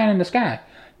planes flying in the sky.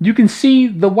 You can see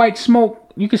the white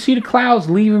smoke. You can see the clouds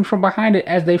leaving from behind it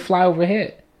as they fly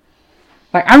overhead.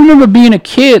 Like, I remember being a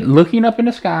kid looking up in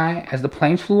the sky as the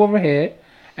planes flew overhead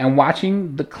and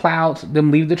watching the clouds,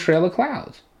 them leave the trail of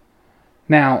clouds.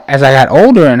 Now, as I got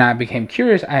older and I became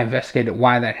curious, I investigated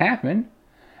why that happened.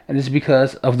 And it's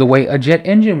because of the way a jet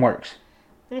engine works.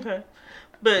 Okay.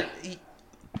 But,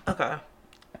 okay.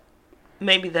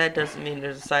 Maybe that doesn't mean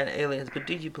there's a sign of aliens, but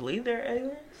do you believe there are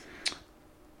aliens?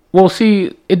 Well,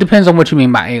 see, it depends on what you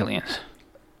mean by aliens.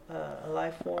 A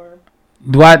life form?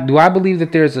 Do I believe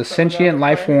that there's a sentient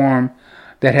life form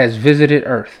that has visited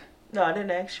Earth? No, I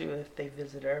didn't ask you if they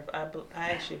visit Earth. I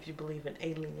asked you if you believe in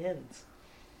aliens.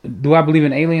 Do I believe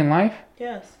in alien life?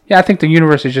 Yes. Yeah, I think the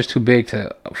universe is just too big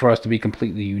for us to be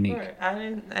completely unique. Right. I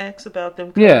didn't ask about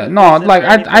them. Yeah, coming no, to visit like or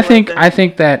anything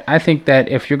I think that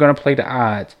if you're gonna play the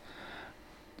odds,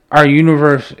 our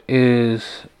universe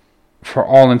is, for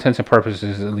all intents and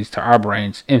purposes, at least to our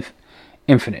brains,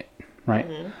 infinite, right?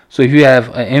 Mm-hmm. So if you have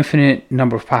an infinite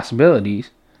number of possibilities,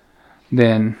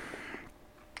 then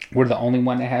we're the only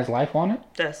one that has life on it.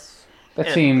 That's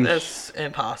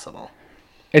impossible.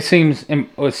 It seems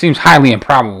highly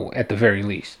improbable at the very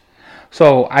least.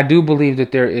 So I do believe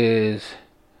that there is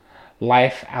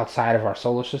life outside of our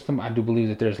solar system. I do believe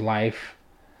that there's life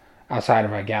outside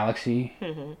of our galaxy,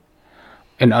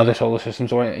 in other solar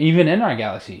systems, or even in our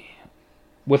galaxy,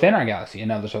 within our galaxy,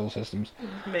 in other solar systems.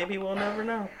 Maybe we'll never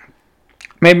know.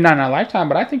 Maybe not in our lifetime,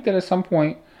 but I think that at some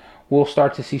point we'll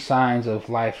start to see signs of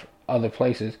life other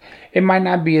places. It might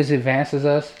not be as advanced as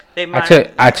us.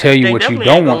 I tell you what you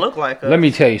don't want. Look like us. Let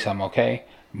me tell you something, okay?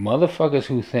 Motherfuckers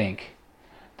who think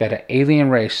that an alien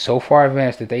race so far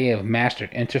advanced that they have mastered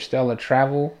interstellar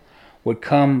travel would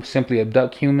come simply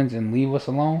abduct humans and leave us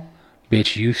alone,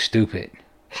 bitch, you stupid.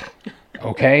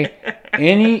 Okay?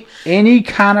 Any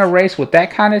kind of race with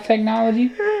that kind of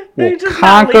technology will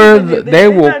conquer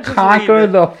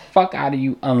the fuck out of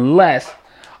you unless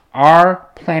our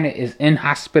planet is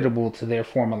inhospitable to their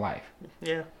form of life.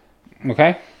 Yeah.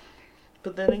 Okay?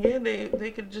 But then again,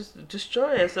 they could just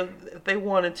destroy us if they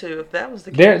wanted to. If that was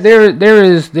the case, there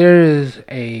is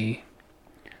a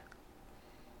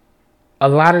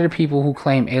lot of the people who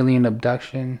claim alien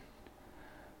abduction,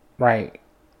 right,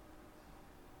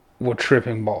 were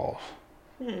tripping balls.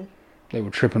 They were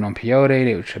tripping on peyote.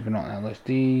 They were tripping on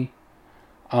LSD.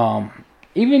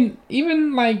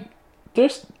 Even like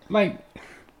there's like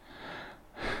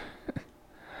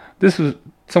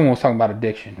someone was talking about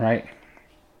addiction, right?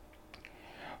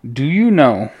 Do you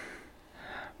know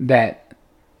that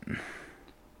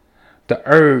the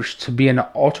urge to be in an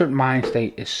altered mind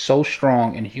state is so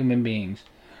strong in human beings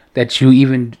that you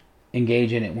even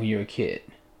engage in it when you're a kid?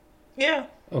 Yeah.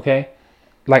 Okay?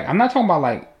 Like, I'm not talking about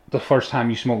like the first time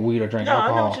you smoke weed or drink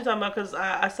alcohol. I know what you're talking about because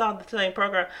I saw the same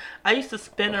program. I used to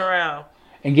spin around.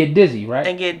 And get dizzy, right?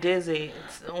 And get dizzy.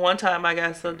 One time I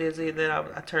got so dizzy that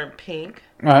I turned pink.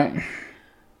 Right.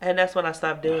 And that's when I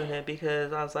stopped doing it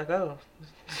because I was like, oh,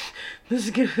 this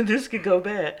could go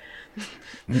bad.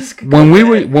 When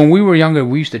we were younger,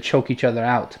 we used to choke each other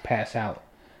out to pass out.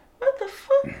 What the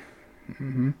fuck?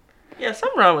 Mm-hmm. Yeah,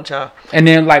 something wrong with y'all. And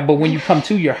then but when you come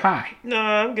to, you're high. No,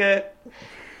 I'm good.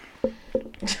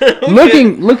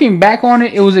 Looking back on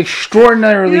it, it was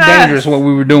extraordinarily dangerous what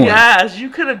we were doing. Yes,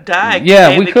 you could have died.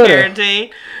 Yeah, we could have.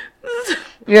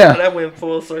 Yeah, that went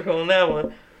full circle on that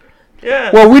one.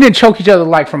 Yeah. Well, we didn't choke each other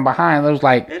like from behind. It was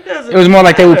like it was more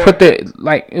like they would put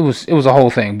it was a whole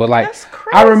thing. But like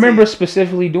I remember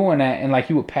specifically doing that, and like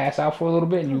you would pass out for a little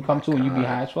bit, and you would come to, and you'd be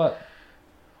high as fuck.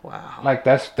 Wow. Like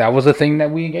that was a thing that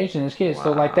we engaged in as kids. Wow.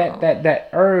 So like that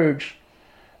urge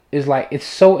is like it's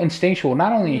so instinctual,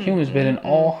 not only in humans but in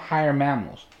all higher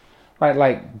mammals. Right?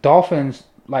 Like dolphins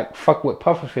like fuck with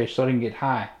pufferfish so they can get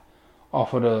high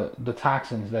off of the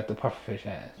toxins that the pufferfish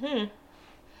has.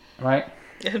 Right?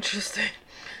 Interesting.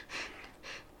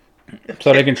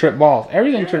 So they can trip balls.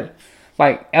 Everything trip.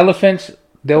 Like elephants,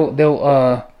 they'll there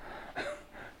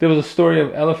was a story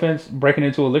of elephants breaking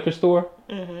into a liquor store,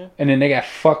 and then they got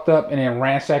fucked up and then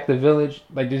ransacked the village.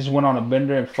 Like they just went on a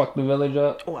bender and fucked the village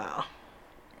up. Wow.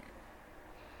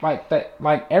 Like that.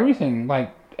 Like everything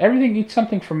eats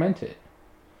something fermented.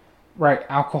 Right,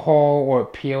 alcohol or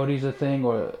peyote's a thing,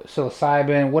 or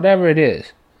psilocybin, whatever it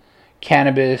is.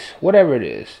 Cannabis, whatever it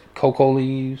is, cocoa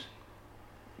leaves,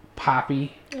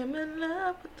 poppy. I'm in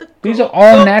love with the These are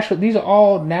all natural. These are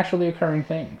all naturally occurring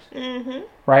things,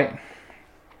 right?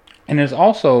 And there's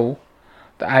also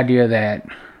the idea that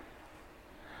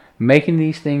making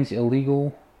these things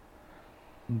illegal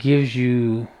gives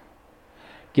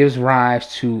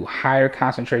rise to higher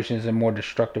concentrations and more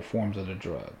destructive forms of the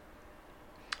drug.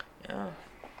 Yeah.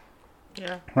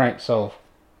 Yeah. Right. So,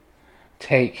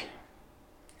 take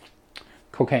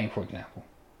cocaine, for example,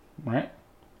 right?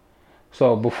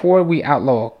 So before we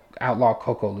outlaw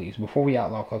cocoa leaves, before we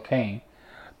outlaw cocaine,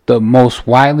 the most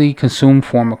widely consumed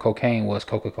form of cocaine was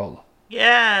Coca-Cola.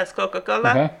 Yes, Coca-Cola.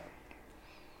 Okay.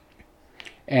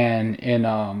 And in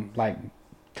like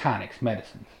tonics,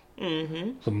 medicines.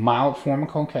 It's a mild form of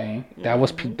cocaine. That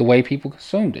was the way people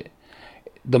consumed it.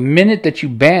 The minute that you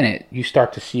ban it, you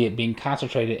start to see it being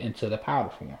concentrated into the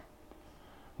powder form,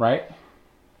 right?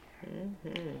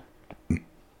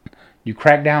 You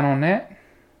crack down on that,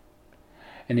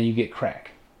 and then you get crack.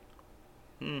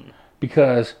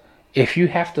 Because if you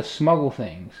have to smuggle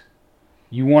things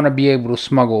You want to be able to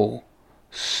smuggle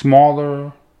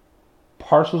smaller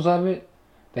parcels of it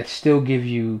that still give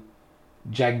you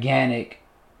gigantic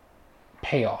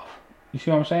payoff. You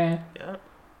see what I'm saying? Yeah.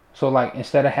 So like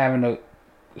instead of having to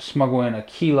smuggle in a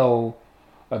kilo,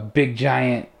 a big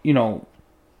giant,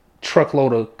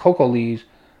 truckload of cocoa leaves,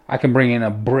 I can bring in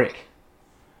a brick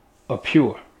of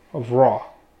pure, of raw.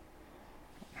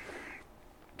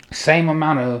 Same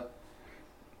amount of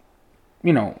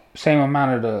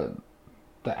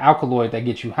the alkaloid that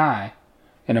gets you high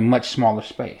in a much smaller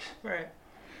space. Right.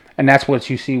 And that's what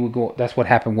you see that's what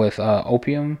happened with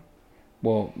opium.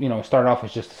 Well, it started off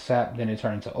as just a sap, then it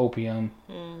turned into opium,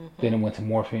 then it went to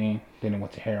morphine, then it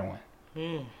went to heroin.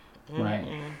 Right.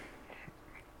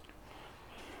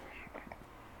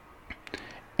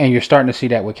 And you're starting to see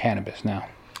that with cannabis now.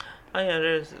 Oh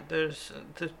yeah, there's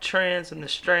the trends and the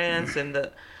strands and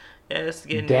it's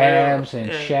getting dabs real,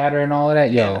 and shatter and all of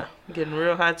that. Yo, getting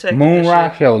real high tech. Moon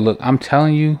rock, yo, look, I'm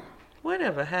telling you.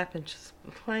 Whatever happened, just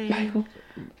plain.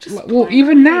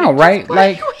 Even now, right?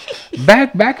 Like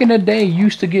back in the day, you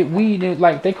used to get weed,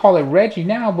 like they call it Reggie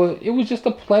now, but it was just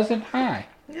a pleasant high.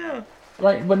 Yeah.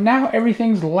 Right, but now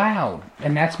everything's loud,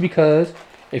 and that's because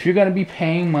if you're gonna be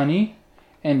paying money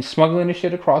and smuggling the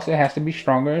shit across, it has to be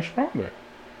stronger and stronger.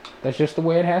 That's just the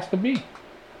way it has to be.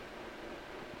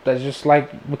 That's just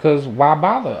like, because why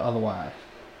bother otherwise?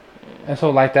 And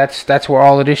so like that's where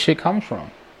all of this shit comes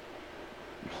from.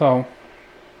 So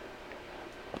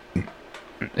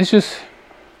it's just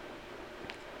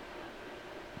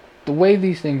the way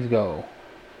these things go.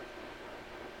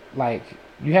 Like,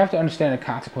 you have to understand the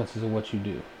consequences of what you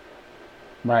do.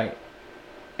 Right?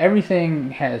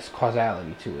 Everything has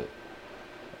causality to it.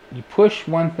 You push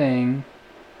one thing,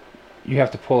 you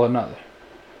have to pull another.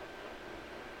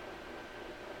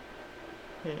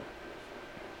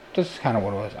 This is kind of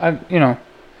what it was. I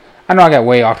know I got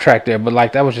way off track there, but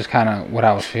like that was just kind of what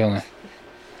I was feeling.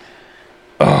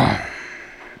 How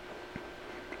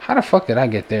the fuck did I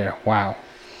get there? Wow.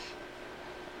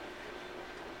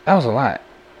 That was a lot.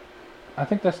 I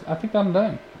think I'm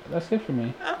done. That's it for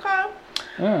me. Okay.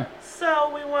 Yeah. So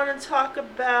we want to talk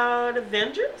about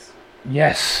Avengers?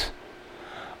 Yes.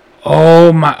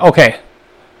 Oh my. Okay.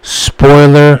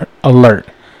 Spoiler alert.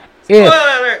 Spoiler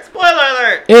alert! Spoiler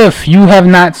alert! If you have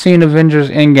not seen Avengers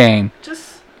Endgame,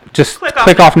 just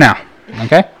click off now.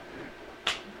 Okay?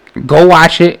 Go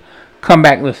watch it. Come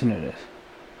back, listen to this.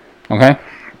 Okay?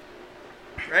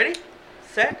 Ready?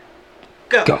 Set?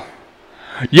 Go. Go.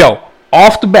 Yo,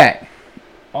 off the bat.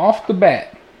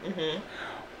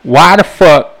 Why the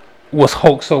fuck was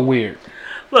Hulk so weird?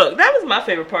 Look, that was my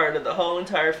favorite part of the whole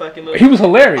entire fucking movie. He was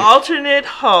hilarious. Alternate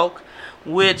Hulk,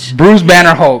 which Bruce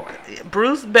Banner Hulk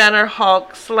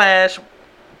 /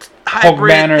 hybrid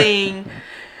Banner. thing.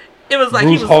 It was like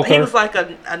Bruce he was like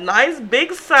a nice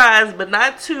big size, but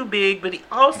not too big. But he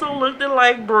also looked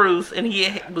like Bruce, and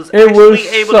he was actually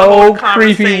able to hold a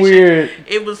conversation. Creepy weird.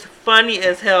 It was funny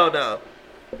as hell though,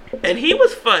 and he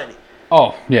was funny.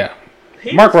 Oh yeah,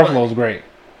 Mark Ruffalo's great,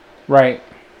 right?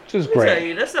 Just great. Tell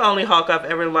you, that's the only Hulk I've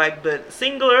ever liked. But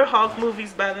singular Hulk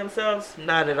movies by themselves,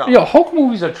 not at all. Yo, Hulk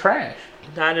movies are trash.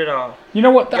 Not at all. You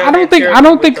know what? I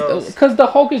don't think, because the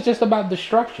Hulk is just about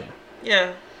destruction.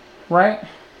 Yeah. Right.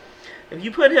 If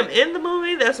you put him in the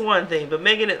movie, that's one thing. But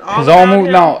making it all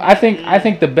no, I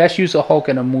think the best use of Hulk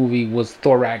in a movie was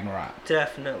Thor Ragnarok.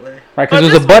 Definitely. Right, because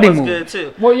it was a buddy movie. Good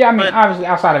too. Well, yeah, I mean, obviously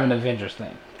outside of an Avengers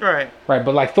thing. Right. Right,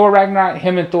 but like Thor Ragnarok,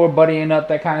 him and Thor buddying up,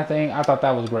 that kind of thing, I thought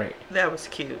that was great. That was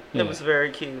cute. Yeah. It was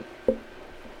very cute.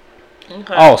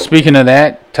 Okay. Oh, speaking of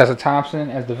that, Tessa Thompson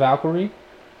as the Valkyrie.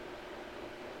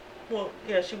 Well,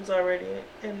 yeah, she was already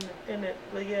in it,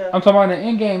 but yeah. I'm talking about the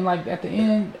end game, like at the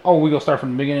end. Oh, we gonna start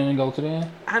from the beginning and go to the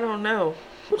end. I don't know.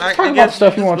 Talk about the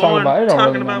stuff you want to talk about. It don't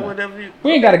talking really about matter. whatever you.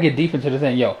 We ain't got to get deep into the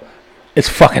thing, yo. It's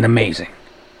fucking amazing,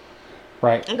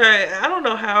 right? Okay, I don't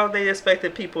know how they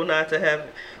expected people not to have.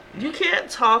 You can't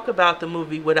talk about the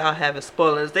movie without having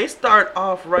spoilers. They start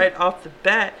off right off the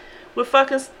bat with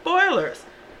fucking spoilers.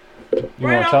 You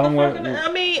want to tell them what?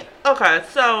 I mean, okay,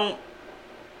 so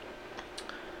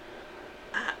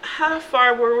how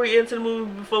far were we into the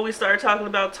movie before we started talking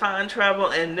about time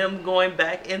travel and them going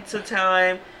back into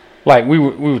time? Like we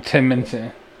were 10 minutes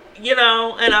in. You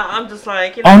know, and I'm just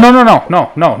like, you know.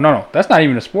 Oh no! That's not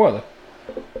even a spoiler.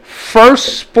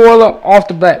 First spoiler off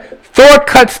the bat: Thor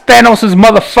cuts Thanos'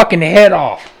 motherfucking head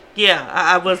off. Yeah,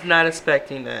 I was not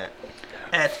expecting that.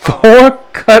 Thor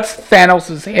cuts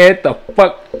Thanos' head the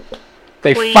fuck.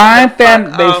 They find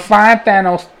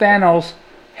Thanos. Thanos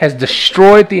has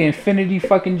destroyed the Infinity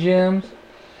fucking gems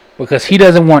because he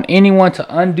doesn't want anyone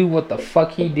to undo what the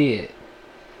fuck he did.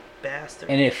 bastard.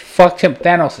 And it fucked him.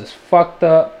 Thanos is fucked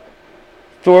up.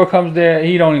 Thor comes there.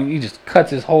 He just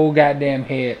cuts his whole goddamn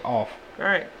head off.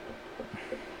 Right.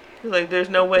 He's like, there's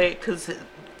no way, because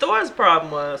Thor's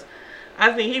problem was,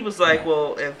 I think he was like,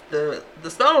 well, if the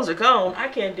stones are gone, I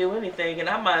can't do anything, and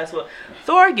I might as well.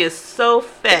 Thor gets so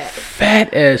fat.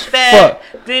 Fat as fuck.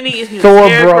 Then his Thor,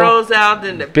 hair bro, grows out,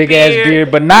 then the big ass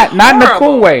beard, but not in a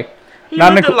cool way. He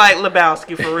not looked in a, like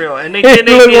Lebowski for real, and they He did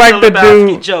looked like the the Lebowski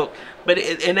dude. joke,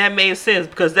 and that made sense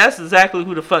because that's exactly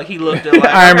who the fuck he looked like.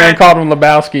 Iron Man called him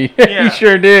Lebowski. Yeah. He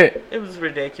sure did. It was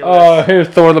ridiculous. Here's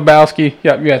Thor Lebowski.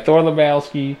 Yep, you had Thor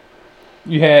Lebowski.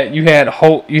 You had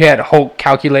Hulk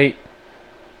calculate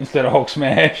instead of Hulk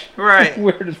smash. Right.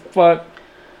 Weird as fuck.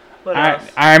 What else?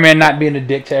 Iron Man not being a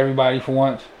dick to everybody for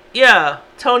once. Yeah,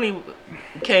 Tony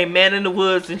became man in the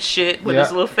woods and shit with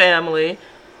his little family.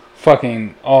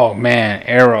 Fucking, oh man,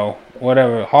 Arrow,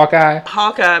 whatever, Hawkeye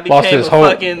Hawkeye lost became his a whole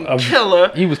fucking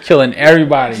killer. He was killing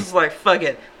everybody. He's like, fuck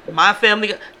it. My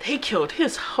family, they killed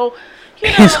his whole,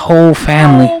 His whole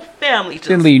family. Whole family just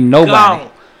Didn't leave nobody.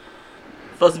 gone.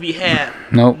 Supposed to be had.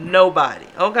 Nope. Nobody.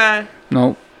 Okay.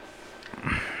 Nope.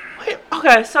 Wait,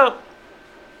 okay, so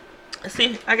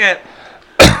see, I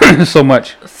got So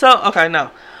much. okay, no.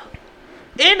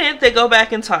 In it, they go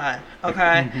back in time,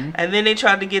 okay, and then they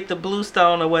tried to get the blue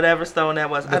stone or whatever stone that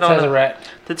was. The I don't Tesseract. know.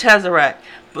 The Tesseract,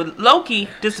 but Loki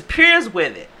disappears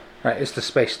with it. Right, it's the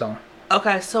Space Stone.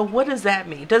 Okay, so what does that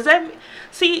mean? Does that mean,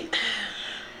 see?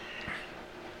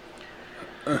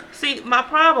 My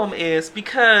problem is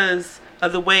because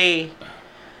of the way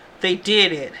they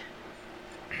did it.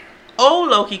 Old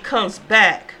Loki comes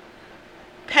back.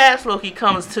 Past Loki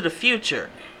comes to the future.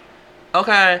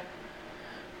 Okay.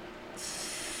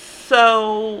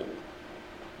 So,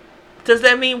 does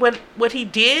that mean what he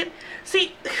did?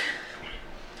 See,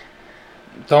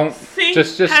 Don't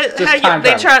just time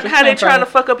they travel. how they trying to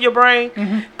fuck up your brain?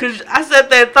 Because I sat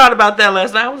there and thought about that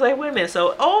last night. I was like, wait a minute.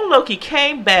 So old Loki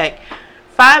came back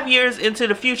 5 years into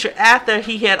the future after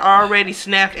he had already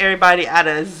snapped everybody out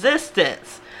of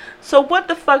existence. So what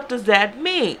the fuck does that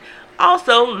mean?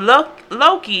 Also,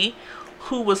 Loki,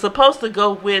 who was supposed to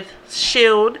go with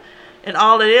S.H.I.E.L.D. and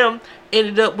all of them,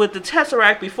 ended up with the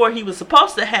Tesseract before he was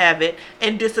supposed to have it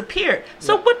and disappeared.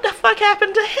 So what the fuck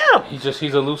happened to him?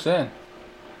 He's a loose end.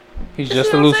 He's You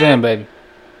just see a what I'm loose saying? end, baby.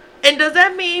 And does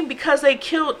that mean because they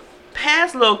killed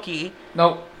past Loki,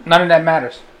 No, none of that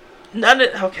matters.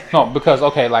 okay. No, because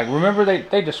like remember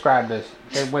they described this.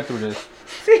 They went through this.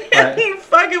 See, Right. he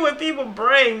fucking with people's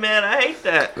brain, man. I hate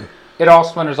that. It all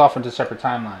splinters off into separate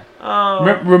timelines. Oh,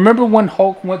 Remember when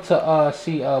Hulk went to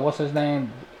see what's his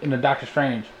name in the Doctor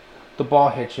Strange, the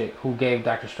bald head chick who gave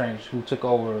Doctor Strange, who took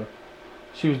over.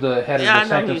 She was the head yeah, I of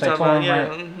know the who you're Sanctum talking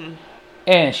about. Sanctorum, Yeah. right?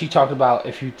 And she talked about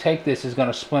if you take this, it's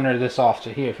gonna splinter this off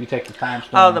to here. If you take the time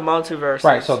stone. Oh, the multiverse.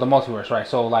 Right, so the multiverse, right.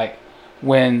 So like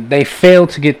when they failed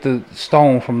to get the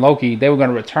stone from Loki, they were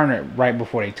gonna return it right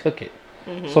before they took it.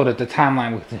 So that the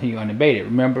timeline would continue unabated,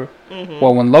 remember?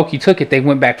 Well, when Loki took it, they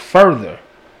went back further.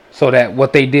 So that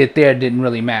what they did there didn't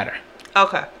really matter.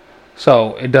 Okay.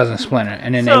 So it doesn't splinter.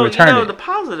 And then So, they returned it. the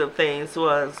positive things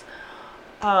was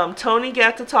Tony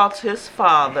got to talk to his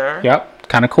father. Yep,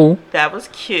 kind of cool. That was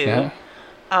cute. Yeah.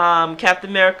 Captain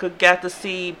America got to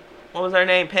see, what was her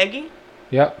name, Peggy?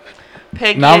 Yep.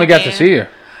 Peggy. Not only got to again. see her,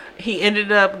 He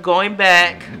ended up going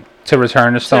back to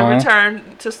return the to stone.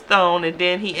 return to Stone, and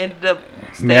then he ended up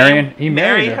He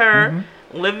married her.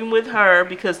 Mm-hmm. living with her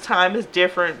because time is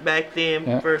different back then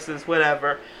Yeah. versus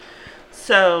whatever.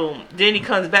 So then he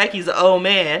comes back. He's an old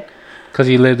man. Because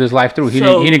he lived his life through. He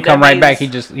So didn't that come right back. He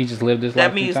means- just lived his life.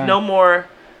 That through means time. no more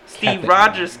Steve Captain-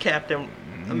 Rogers, Captain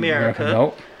America.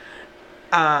 Nope.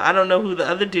 I don't know who the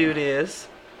other dude is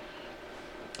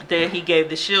that he gave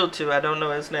the shield to. I don't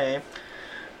know his name.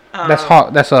 That's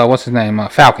Hawk. That's what's his name?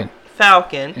 Falcon.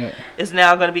 Falcon Yeah. is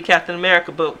now going to be Captain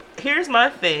America. But here's my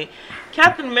thing.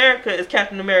 Captain America is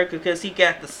Captain America because he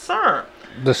got the serum.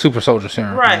 The super soldier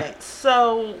serum. Right.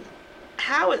 So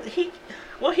how is he?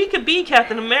 Well, he could be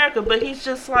Captain America, but he's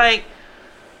just like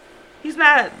he's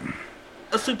not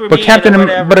a Superman But or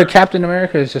whatever. a Captain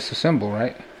America is just a symbol,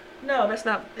 right? No, that's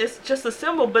not. It's just a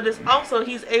symbol, but it's also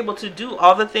he's able to do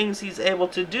all the things he's able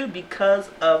to do because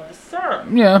of the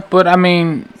serum. Yeah, but I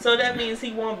mean, So that means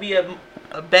he won't be a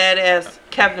badass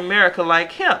Captain America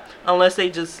like him, unless they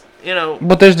just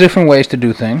but there's different ways to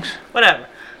do things. whatever.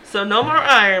 So no more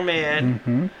Iron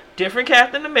Man, different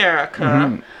Captain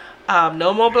America,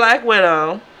 no more Black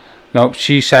Widow. Nope,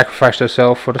 she sacrificed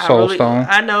herself for the Soul Stone.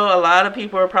 I know a lot of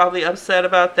people are probably upset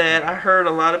about that. I heard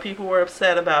a lot of people were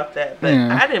upset about that, but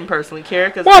Yeah. I didn't personally care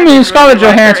because. Well, I mean, Scarlett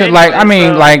really Johansson. like her anyway,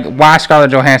 like, why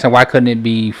Scarlett Johansson? Why couldn't it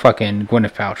be fucking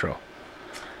Gwyneth Paltrow?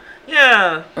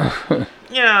 Yeah.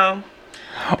 Yeah.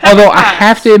 Although I Potts.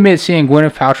 have to admit, seeing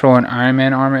Gwyneth Paltrow in Iron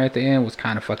Man armor at the end was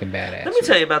kind of fucking badass. Let me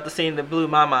tell you about the scene that blew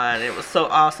my mind. It was so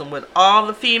awesome when all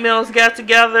the females got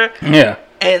together Yeah.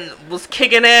 and was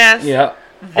kicking ass. Yeah.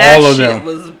 That All of shit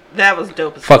them. that was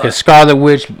dope as Fucking fuck. Scarlet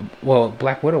Witch. Well,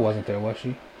 Black Widow wasn't there, was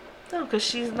she? No, because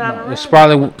she's not No, it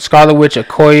around. was Scarlet Witch,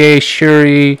 Okoye,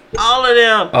 Shuri, All of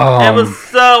them. It was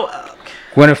so.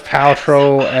 Gwyneth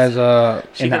Paltrow as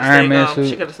She in the could Iron stay Man gone. She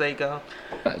suit. could have stayed gone.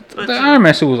 The Iron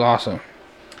Man suit was awesome.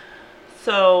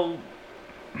 So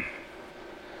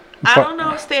I don't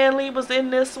know if Stan Lee was in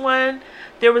this one.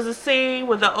 There was a scene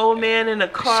with the old man in a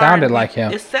car. Sounded like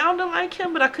him. It sounded like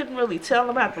him, but I couldn't really tell. I'm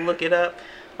gonna have to look it up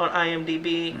on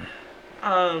IMDb.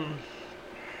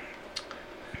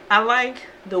 I like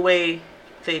the way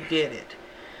they did it.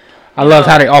 I loved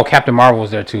how Captain Marvel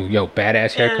was there too. Yo,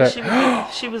 badass haircut.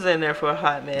 And she was in there for a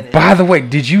hot minute. By the way,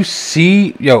 did you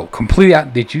see? Yo, completely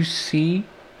out. Did you see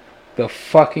the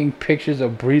fucking pictures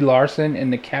of Brie Larson in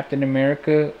the Captain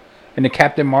America, in the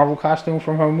Captain Marvel costume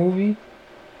from her movie?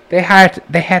 They had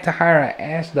to hire an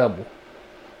ass double.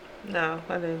 No,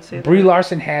 I didn't see Brie that.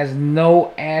 Larson has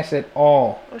no ass at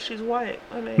all. Well, she's white.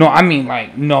 No, I mean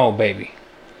like no, baby.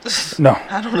 No.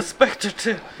 I don't expect her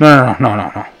to.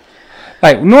 No.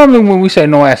 Like normally when we say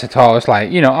no ass at all, it's like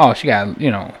oh she got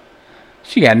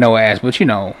no ass, but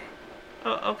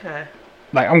Oh, okay.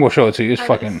 like I'm gonna show it to you. It's I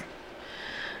fucking.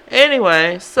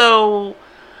 Anyway, so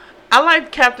I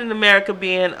liked Captain America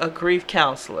being a grief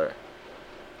counselor.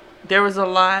 There was a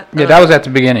lot. Yeah, that was at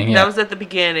the beginning. Yeah. That was at the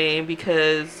beginning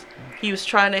because he was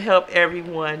trying to help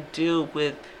everyone deal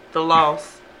with the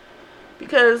loss.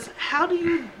 Because how do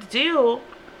you deal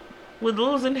with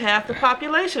losing half the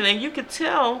population? And you could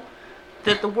tell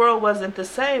that the world wasn't the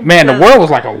same. Man, the because world was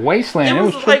like a wasteland. It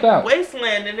was like tripped out.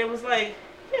 wasteland, and it was like,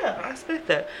 yeah, I expect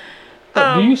that.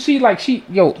 Do you see like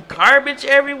Garbage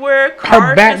everywhere. her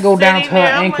Cars back just go down sitting to her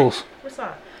there. I'm ankles. Like, what's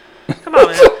up? Come on,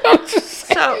 man. I'm just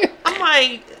saying. So I'm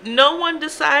like, no one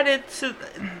decided to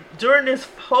during this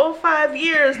whole 5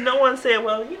 years. No one said,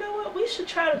 well, you know what? We should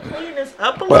try to clean this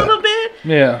up a little bit.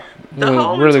 Yeah, The it was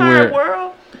whole really entire weird.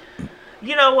 world.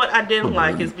 You know what I didn't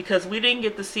like is because we didn't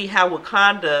get to see how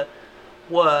Wakanda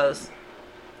was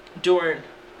during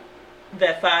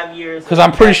that 5 years. Because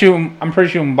I'm pretty sure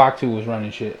M'Baku was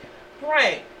running shit.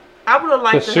 Right. I would have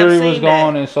liked Because to have Shuri seen was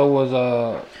gone that. and so was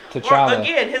Or T'Challa.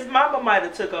 again, his mama might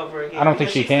have took over again. I don't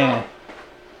think because she can.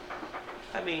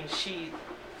 I mean,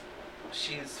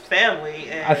 she's family.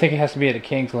 And I think it has to be of the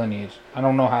King's lineage. I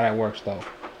don't know how that works though.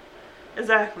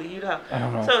 Exactly, you know. I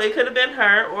don't know. So it could have been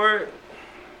her, or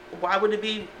why would it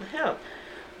be him?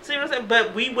 See what I'm saying?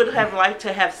 But we would have liked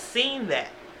to have seen that.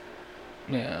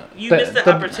 Yeah. You missed the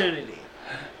opportunity.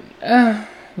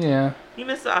 Yeah. You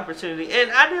missed the opportunity,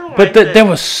 and I didn't like. But there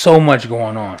was so much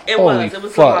going on. It Holy was a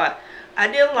fuck. lot. I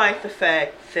didn't like the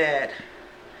fact that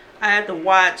I had to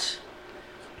watch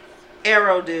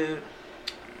Arrow Dude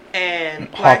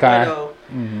and Black Hawkeye.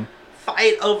 Widow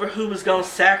fight over who was gonna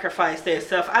sacrifice their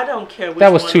stuff. I don't care which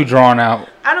That was one. too drawn out.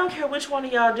 I don't care which one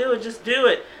of y'all do it. Just do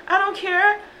it. I don't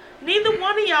care. Neither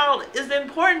one of y'all is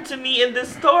important to me in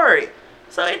this story,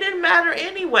 so it didn't matter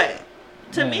anyway.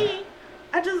 To me,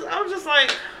 I was just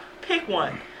like, pick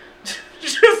one.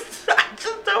 I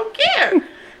just don't care.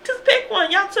 Just pick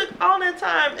one. Y'all took all that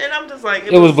time, and I'm just like,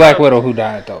 It was Black Widow who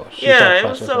died though. She Yeah, it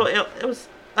sacrificed was herself. it was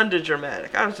under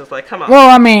dramatic. I was just like, come on. Well,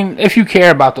 I mean, if you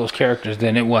care about those characters,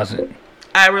 then it wasn't.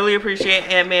 I really appreciate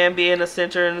Ant-Man being the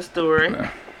center in the story.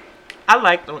 I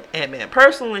like Ant-Man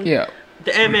personally. Yeah.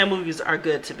 The Ant-Man movies are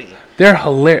good to me. They're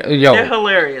hilarious. Yo. They're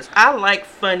hilarious. I like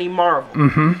funny Marvel.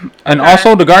 And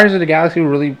also, the Guardians of the Galaxy were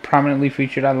really prominently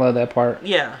featured. I love that part.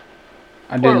 Yeah.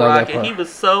 I did Poor love that Rocket. part. He was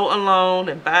so alone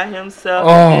and by himself Oh.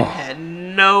 and had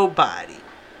nobody.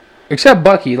 Except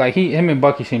Bucky. Like, him and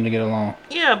Bucky seem to get along.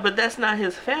 Yeah, but that's not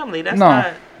his family. That's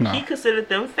No. He considered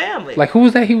them family. Like, who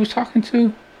was that he was talking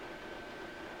to?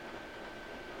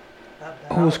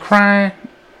 Who was crying?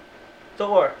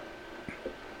 Thor.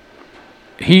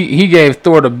 He gave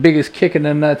Thor the biggest kick in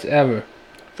the nuts ever.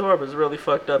 Thor was really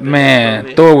fucked up. In this Man,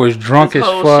 movie. Thor was drunk His as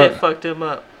whole fuck. shit fucked him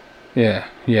up. Yeah.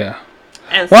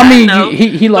 And Well, I side mean, note,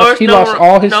 he lost Thor's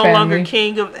all his no family. longer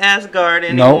king of Asgard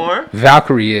anymore. Nope.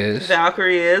 Valkyrie is.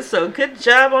 Valkyrie is. So good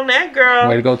job on that girl.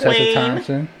 Way to go, Tessa Queen.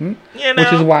 Thompson. You know,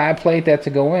 Which is why I played that to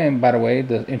go in, by the way,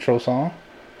 the intro song.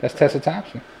 That's Tessa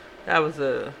Thompson. that was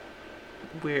a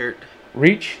weird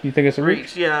Reach? You think it's a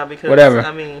reach? Yeah, because Whatever.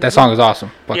 I mean, That song is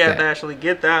awesome. Fuck you have that. to actually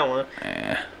get that one.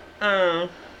 Yeah. Yeah.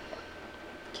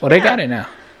 Well, they got it now.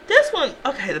 This one,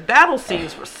 okay, the battle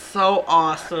scenes were so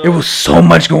awesome. It was so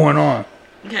much going on.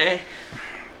 Okay.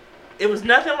 It was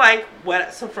nothing like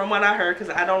from what I heard,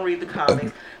 because I don't read the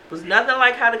comics, it was nothing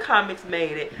like how the comics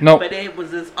made it. Nope. But it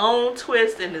was its own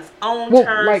twist and its own Well,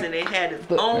 turns, like, and it had its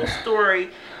own story,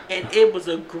 and it was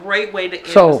a great way to end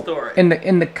the So story.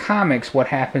 in the comics, what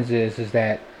happens is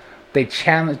that they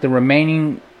challenge the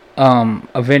remaining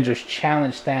Avengers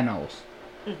challenge Thanos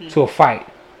to a fight,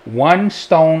 1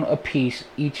 stone apiece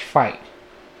each fight,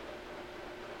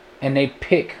 and they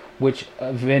pick which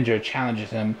Avenger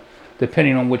challenges him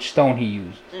depending on which stone he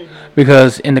used.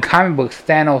 Because in the comic books,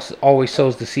 Thanos always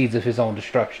sows the seeds of his own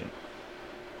destruction.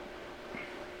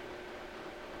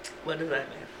 What does that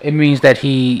mean? It means that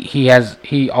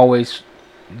he always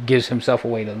gives himself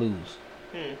away to lose.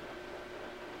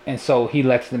 And so he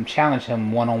lets them challenge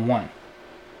him 1-on-1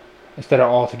 instead of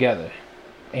all together.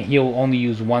 And he'll only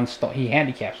use 1 stone. He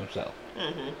handicaps himself.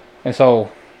 And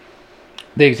so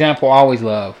the example I always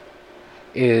love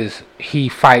is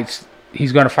he's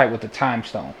going to fight with the time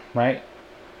stone, right?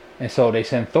 And so they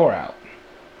send Thor out.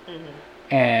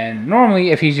 And normally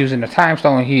if he's using the time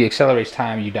stone, he accelerates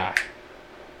time, you die.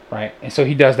 Right? And so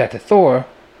he does that to Thor,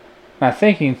 not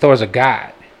thinking Thor's a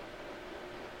god.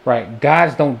 Right?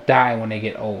 Gods don't die when they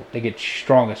get old. They get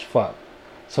strong as fuck.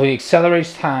 So he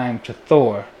accelerates time to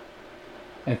Thor.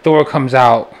 And Thor comes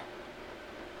out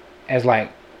as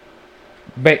like...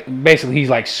 basically, he's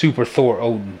like Super Thor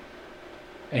Odin.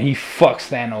 And he fucks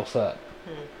Thanos up.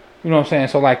 You know what I'm saying?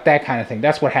 So like that kind of thing.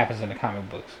 That's what happens in the comic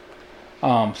books.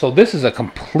 So this is a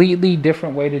completely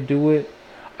different way to do it.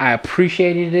 I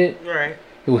appreciated it. Right.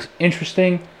 It was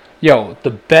interesting. Yo, the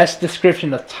best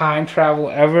description of time travel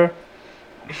ever.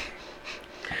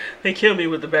 They killed me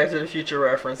with the Back to the Future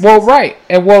references. Well, right.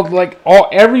 And like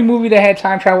every movie that had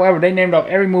time travel ever, they named off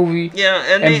every movie.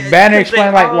 Yeah, and Banner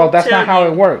explained like, well, that's not how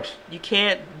it works. You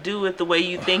can't do it the way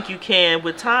you think you can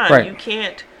with time. Right. You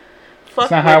can't fuck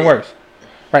That's not with how it works.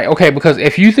 Right, okay, because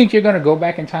if you think you're going to go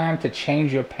back in time to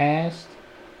change your past,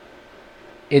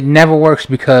 it never works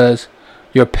because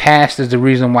your past is the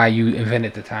reason why you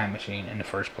invented the time machine in the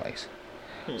first place.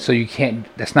 So you can't,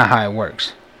 that's not how it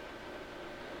works.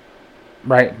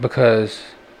 Right, because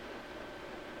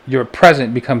your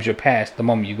present becomes your past the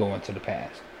moment you go into the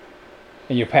past.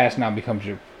 And your past now becomes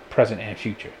your present and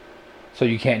future. So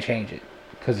you can't change it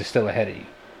because it's still ahead of you.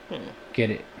 Get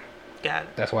it? Got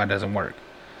it. That's why it doesn't work.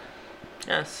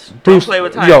 Yes. Bruce, Don't play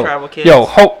with time travel, kids. Yo,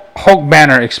 Hulk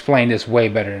Banner explained this way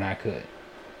better than I could.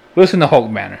 Listen to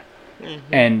Hulk Banner.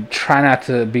 And try not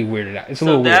to be weirded out. It's a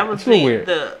little weird. That was it's a little weird.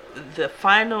 the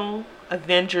final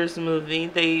Avengers movie.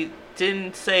 They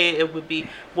didn't say it would be,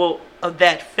 of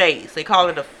that phase. They call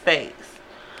it a phase.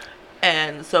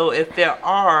 And so if there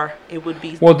are, it would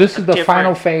be this is the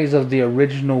final phase of the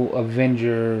original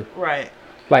Avenger. Right.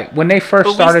 Like, when they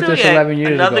first started this 11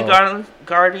 years ago. Another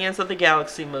Guardians of the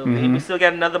Galaxy movie. We still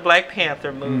got another Black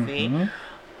Panther movie.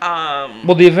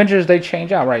 The Avengers, they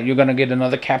change out, right? You're going to get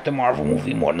another Captain Marvel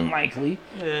movie, more than likely.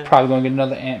 Yeah. Probably going to get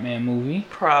another Ant-Man movie.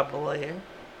 Probably.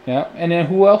 Yeah. And then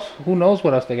who else? Who knows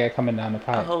what else they got coming down the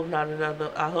pipe? I hope not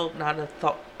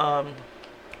a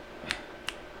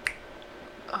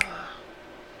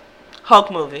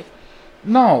Hulk movie.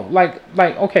 No, like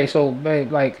okay, so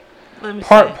like Let me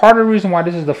part see. of the reason why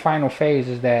this is the final phase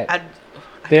is that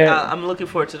I'm looking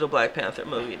forward to the Black Panther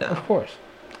movie, though. of course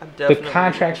I'm the definitely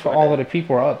contracts for looking all forward of the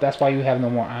people are up. That's why you have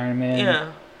no more Iron Man.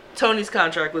 Yeah. Tony's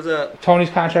contract was up. Tony's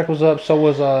contract was up. So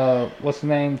was what's the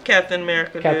name? Captain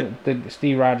America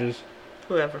Steve Rogers.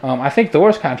 Whoever. I think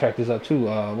Thor's contract is up too.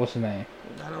 What's his name?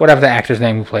 I don't Whatever the actor's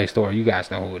name who plays Thor. You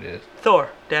guys know who it is. Thor,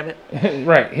 damn it.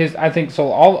 Right. I think so.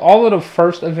 All of the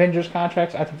first Avengers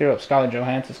contracts, I think they're up. Scarlett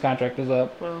Johansson's contract is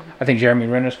up. Well, I think Jeremy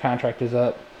Renner's contract is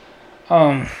up.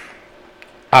 I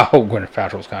hope Gwyneth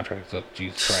Paltrow's contract is up.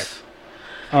 Jesus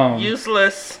Christ.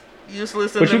 useless.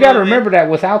 But you got to remember that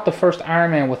without the first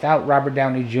Iron Man, without Robert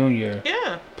Downey Jr.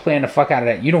 Yeah. playing the fuck out of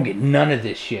that, you don't get none of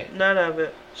this shit. None of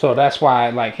it. So that's why,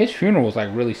 like, his funeral was like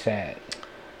really sad.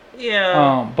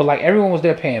 Yeah. But like everyone was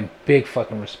there paying big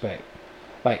fucking respect.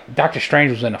 Like Doctor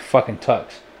Strange was in a fucking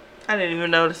tux. I didn't even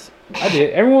notice. I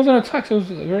did. Everyone was in a tux. It was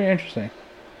very interesting.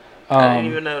 I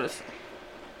didn't even notice.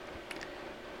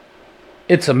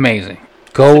 It's amazing.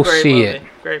 Go see movie. it.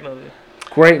 Great movie.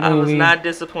 Great movie. I was not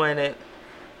disappointed.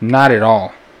 Not at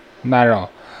all. Not at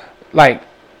all. Like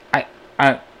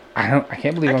I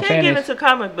can't believe I'm saying this. I can't get into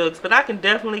comic books, but I can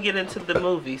definitely get into the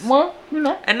movies. Well, you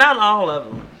know. And not all of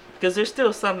them. Because there's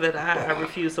still some that I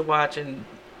refuse to watch, and,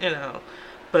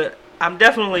 but I'm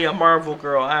definitely a Marvel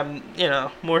girl. I'm,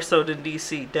 more so than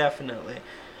DC, definitely.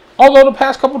 Although the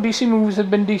past couple DC movies have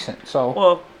been decent, so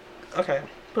Well, okay,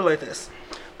 put it like this.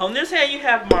 On this hand, you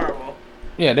have Marvel.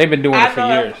 yeah, they've been doing it I for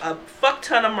know years. a fuck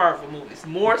ton of Marvel movies,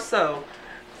 more so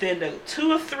than the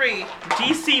 2 or 3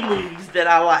 DC movies that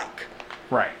I like.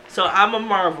 Right. So I'm a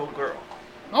Marvel girl,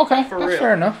 Okay, For that's real.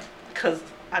 fair enough. because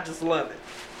I just love it.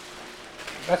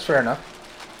 That's fair enough.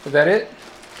 Is that it?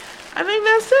 I think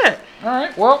that's it. All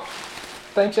right. Well,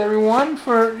 thanks everyone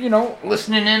for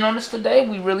listening in on us today.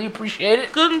 We really appreciate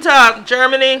it. Guten Tag,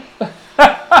 Germany.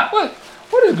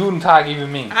 what does Guten Tag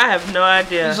even mean? I have no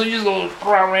idea. So you just go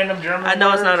throw out random German I know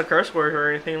it's words? not a curse word or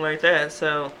anything like that,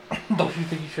 so Don't you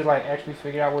think you should actually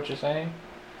figure out what you're saying?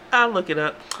 I'll look it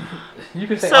up. You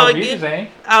can say So Auf again- Wiedersehen.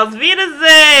 Auf That would be a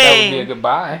Wiedersehen.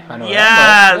 goodbye. I know Yes,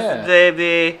 that much. Yeah.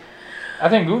 baby. I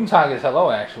think Guten Tag is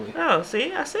hello, actually. Oh,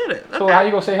 see, I said it. So Okay. how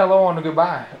you gonna say hello on the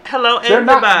goodbye? Hello and They're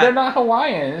goodbye. They're not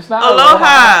Hawaiian. It's not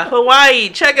Aloha, Hawaii.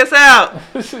 Check us out.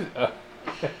 This is,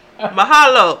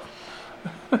 Mahalo.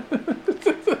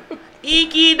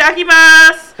 Iki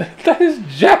dakimasu. that is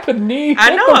Japanese.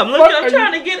 I What know. the I'm looking. fuck I'm are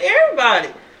trying to get everybody.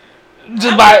 you-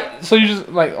 Just by so you just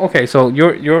okay. So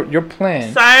your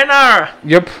plan. Sayonara,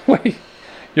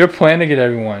 Your plan to get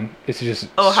everyone is to just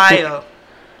Ohio.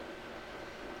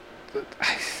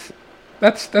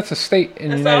 That's a state in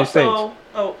the That's United States.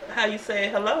 also how you say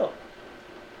hello.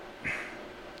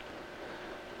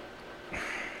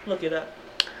 Look it up.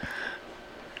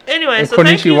 Anyway, Or so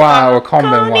thank you. konnichiwa or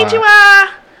konbanwa. Konnichiwa.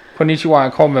 Konnichiwa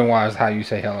and konbanwa is how you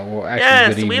say hello. Well, actually, Yes,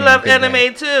 good evening, we love good day.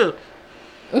 anime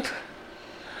too.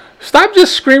 Stop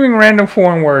just screaming random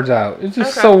foreign words out. It's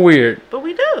just Okay. so weird. But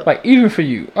we do. Like even for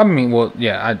you. I mean, well,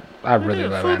 yeah, I We really do.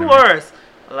 love Food anime. Wars.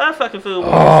 I love fucking Food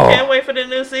Wars. Oh. Can't wait for the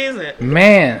new season.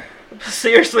 Man,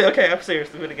 Seriously, okay, I'm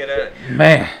seriously gonna get at it.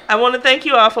 man. I want to thank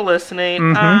you all for listening.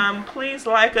 Mhm. Please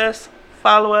like us,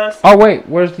 follow us. Oh wait,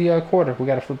 where's the quarter? We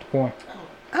gotta flip the coin.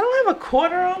 I don't have a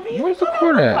quarter on me. Where's the What do I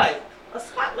quarter look at? like? A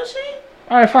slot machine?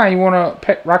 All right, fine. You wanna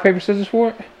rock paper scissors for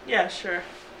it? Yeah, sure.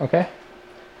 Okay.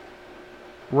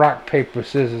 Rock paper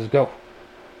scissors go.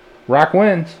 Rock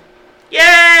wins.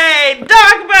 Yay!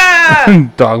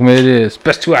 Dogma! Dogma it is.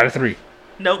 Best 2 out of 3.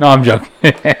 Nope. No, I'm joking.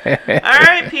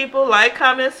 Alright, people. Like,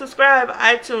 comment, subscribe.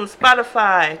 iTunes,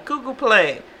 Spotify, Google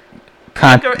Play,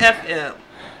 Anchor FM.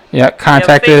 Yeah, We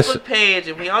contact have a us. Facebook page,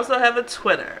 and we also have a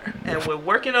Twitter. And we're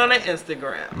working on an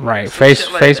Instagram. Right. Some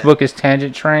shit like Facebook is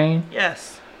Tangent Train.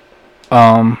 that.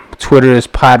 Yes. Twitter is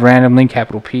Pod Randomly,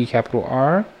 capital P, capital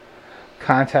R.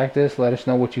 Contact us. Let us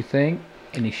know what you think.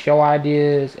 Any show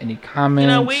ideas, any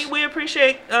comments. We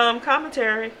appreciate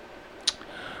commentary.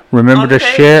 Remember on to the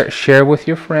page. share with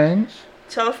your friends.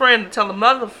 Tell a friend, tell a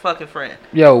motherfucking friend.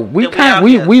 Yo, we That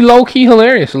we out here. we low key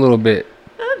hilarious a little bit.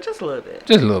 Just a little bit.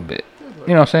 Just a little bit.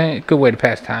 You know what I'm saying? Good way to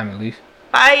pass time at least.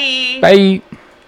 Bye. Bye.